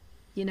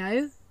 You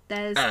know?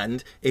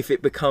 And if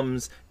it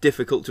becomes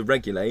difficult to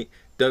regulate,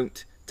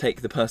 don't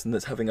take the person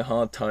that's having a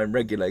hard time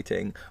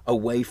regulating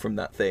away from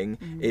that thing.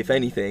 If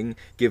anything,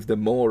 give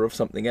them more of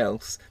something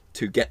else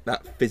to get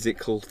that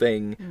physical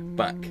thing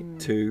back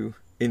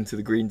into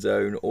the green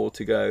zone, or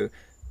to go,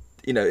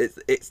 you know,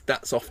 it's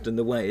that's often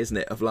the way, isn't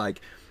it? Of like,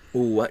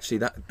 oh, actually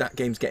that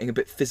game's getting a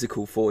bit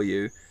physical for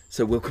you,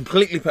 so we'll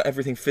completely put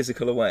everything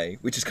physical away,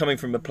 which is coming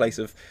from a place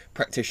of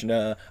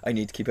practitioner. I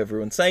need to keep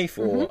everyone safe,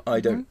 or I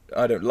don't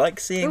like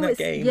seeing that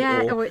game.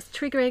 Yeah, or it's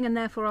triggering, and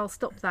therefore I'll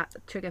stop that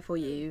trigger for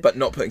you. But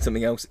not putting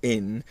something else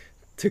in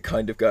to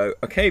kind of go,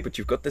 okay, but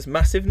you've got this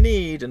massive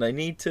need, and I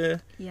need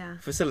to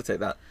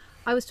facilitate that.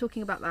 I was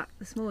talking about that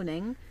this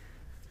morning,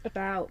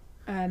 about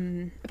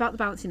the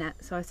bouncy net.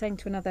 So I was saying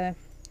to another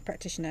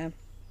practitioner,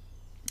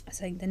 I was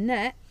saying the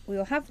net,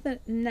 we'll have the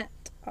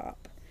net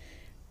up,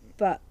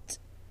 but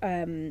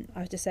I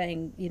was just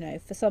saying, you know,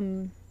 for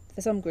some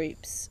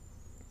groups,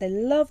 they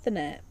love the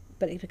net,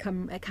 but it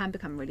can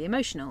become really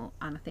emotional,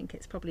 and I think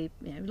it's probably,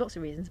 you know, lots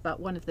of reasons, but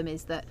one of them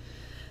is that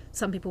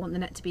some people want the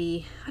net to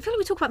be, I feel like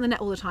we talk about the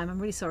net all the time, I'm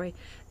really sorry,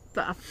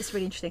 but it's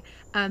really interesting.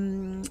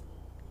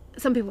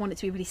 Some people want it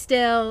to be really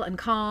still and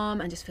calm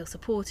and just feel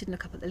supported and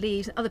look up at the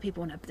leaves, and other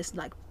people want to just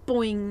like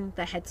boing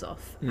their heads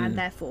off, and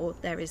therefore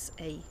there is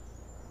a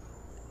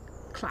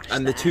clash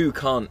and there. the two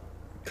can't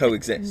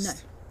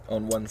coexist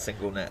on one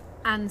single net.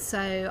 And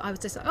so I was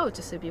just like, oh,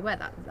 just so be aware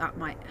that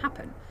might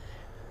happen.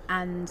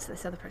 And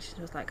this other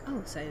practitioner was like,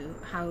 oh, so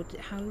how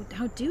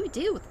do we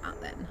deal with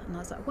that then? And I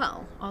was like,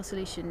 well, our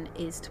solution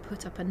is to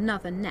put up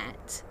another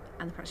net.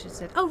 And the practitioner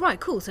said, oh, right,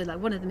 cool. So like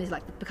one of them is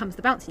like becomes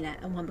the bouncy net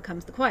and one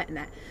becomes the quiet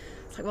net.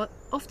 It's like, well,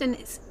 often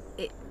it's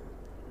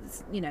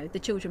you know, the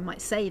children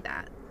might say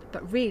that,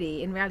 but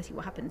really in reality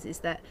what happens is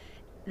that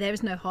there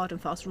is no hard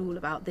and fast rule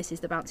about this is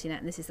the bouncy net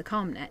and this is the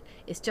calm net.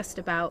 It's just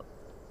about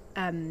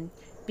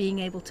being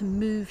able to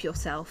move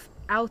yourself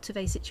out of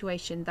a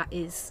situation that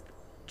is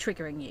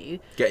triggering you,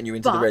 getting you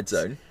into the red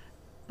zone,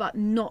 but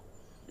not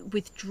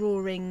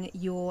withdrawing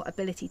your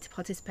ability to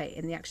participate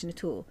in the action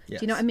at all. Yes.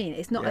 Do you know what I mean?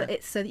 It's not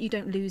it's so that you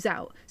don't lose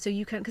out, so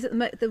you can, because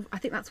I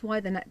think that's why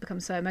the net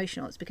becomes so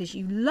emotional. It's because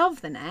you love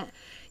the net,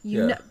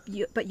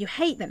 but you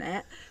hate the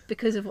net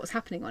because of what's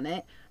happening on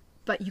it,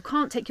 but you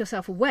can't take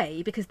yourself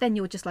away, because then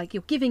you're just like,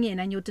 you're giving in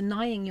and you're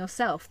denying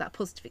yourself that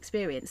positive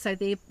experience. So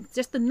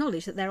just the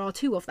knowledge that there are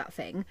two of that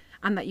thing,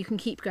 and that you can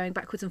keep going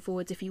backwards and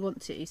forwards if you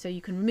want to, so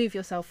you can remove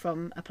yourself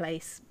from a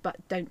place but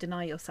don't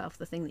deny yourself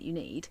the thing that you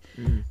need,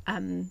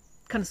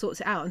 kind of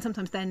sorts it out. And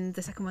sometimes then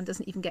the second one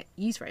doesn't even get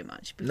used very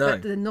much,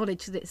 but the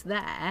knowledge that it's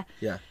there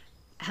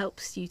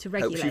helps you to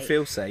regulate, helps you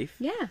feel safe,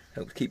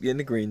 helps keep you in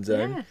the green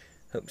zone,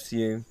 helps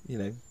you, you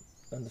know,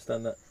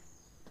 understand that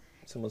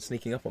someone's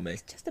sneaking up on me.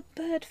 It's just a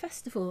bird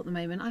festival at the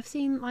moment. I've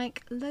seen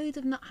like loads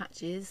of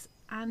nuthatches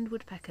and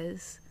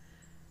woodpeckers,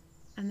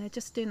 and they're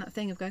just doing that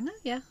thing of going, oh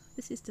yeah,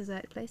 this is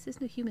deserted place,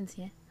 there's no humans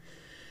here.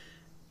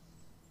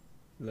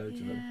 Loads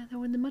of them. Yeah, they're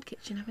all in the mud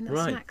kitchen having their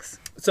snacks.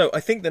 So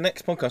I think the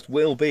next podcast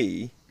will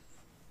be,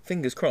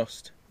 fingers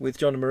crossed, with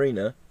John and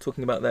Marina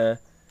talking about their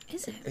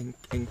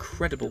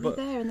incredible book.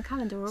 We're there in the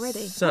calendar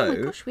already. So, oh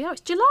my gosh, we are.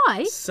 It's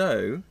July.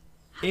 So,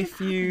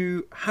 if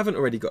you haven't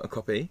already got a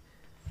copy,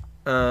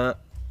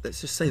 let's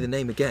just say the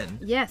name again.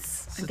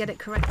 Yes, and get it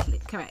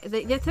correctly. Correct.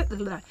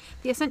 The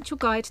Essential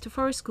Guide to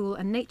Forest School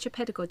and Nature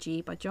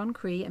Pedagogy by John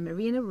Cree and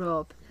Marina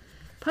Robb,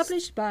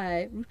 published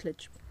by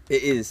Routledge.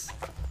 It is.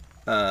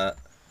 Well,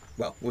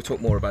 we'll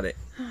talk more about it.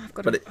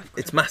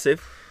 It's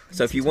massive.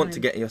 So if you want to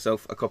get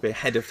yourself a copy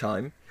ahead of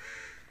time,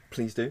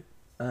 please do.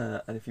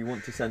 And if you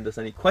want to send us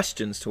any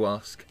questions to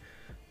ask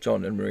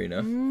John and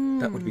Marina,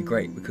 that would be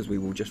great, because we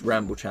will just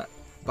ramble chat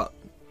about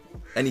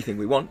anything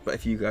we want. But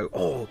if you go,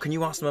 oh, can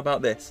you ask them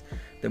about this?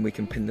 Then we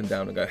can pin them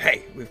down and go,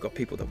 hey, we've got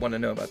people that want to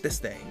know about this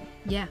thing.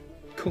 Yeah.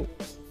 Cool.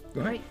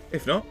 Right.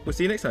 If not, we'll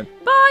see you next time.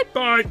 Bye.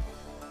 Bye.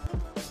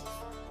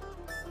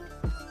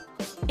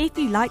 If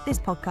you like this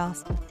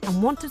podcast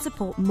and want to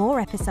support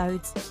more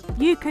episodes,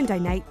 you can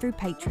donate through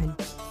Patreon.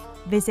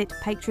 Visit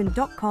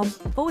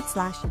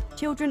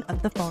patreon.com/Children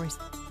of the Forest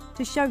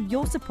to show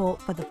your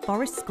support for the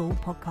Forest School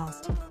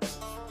podcast.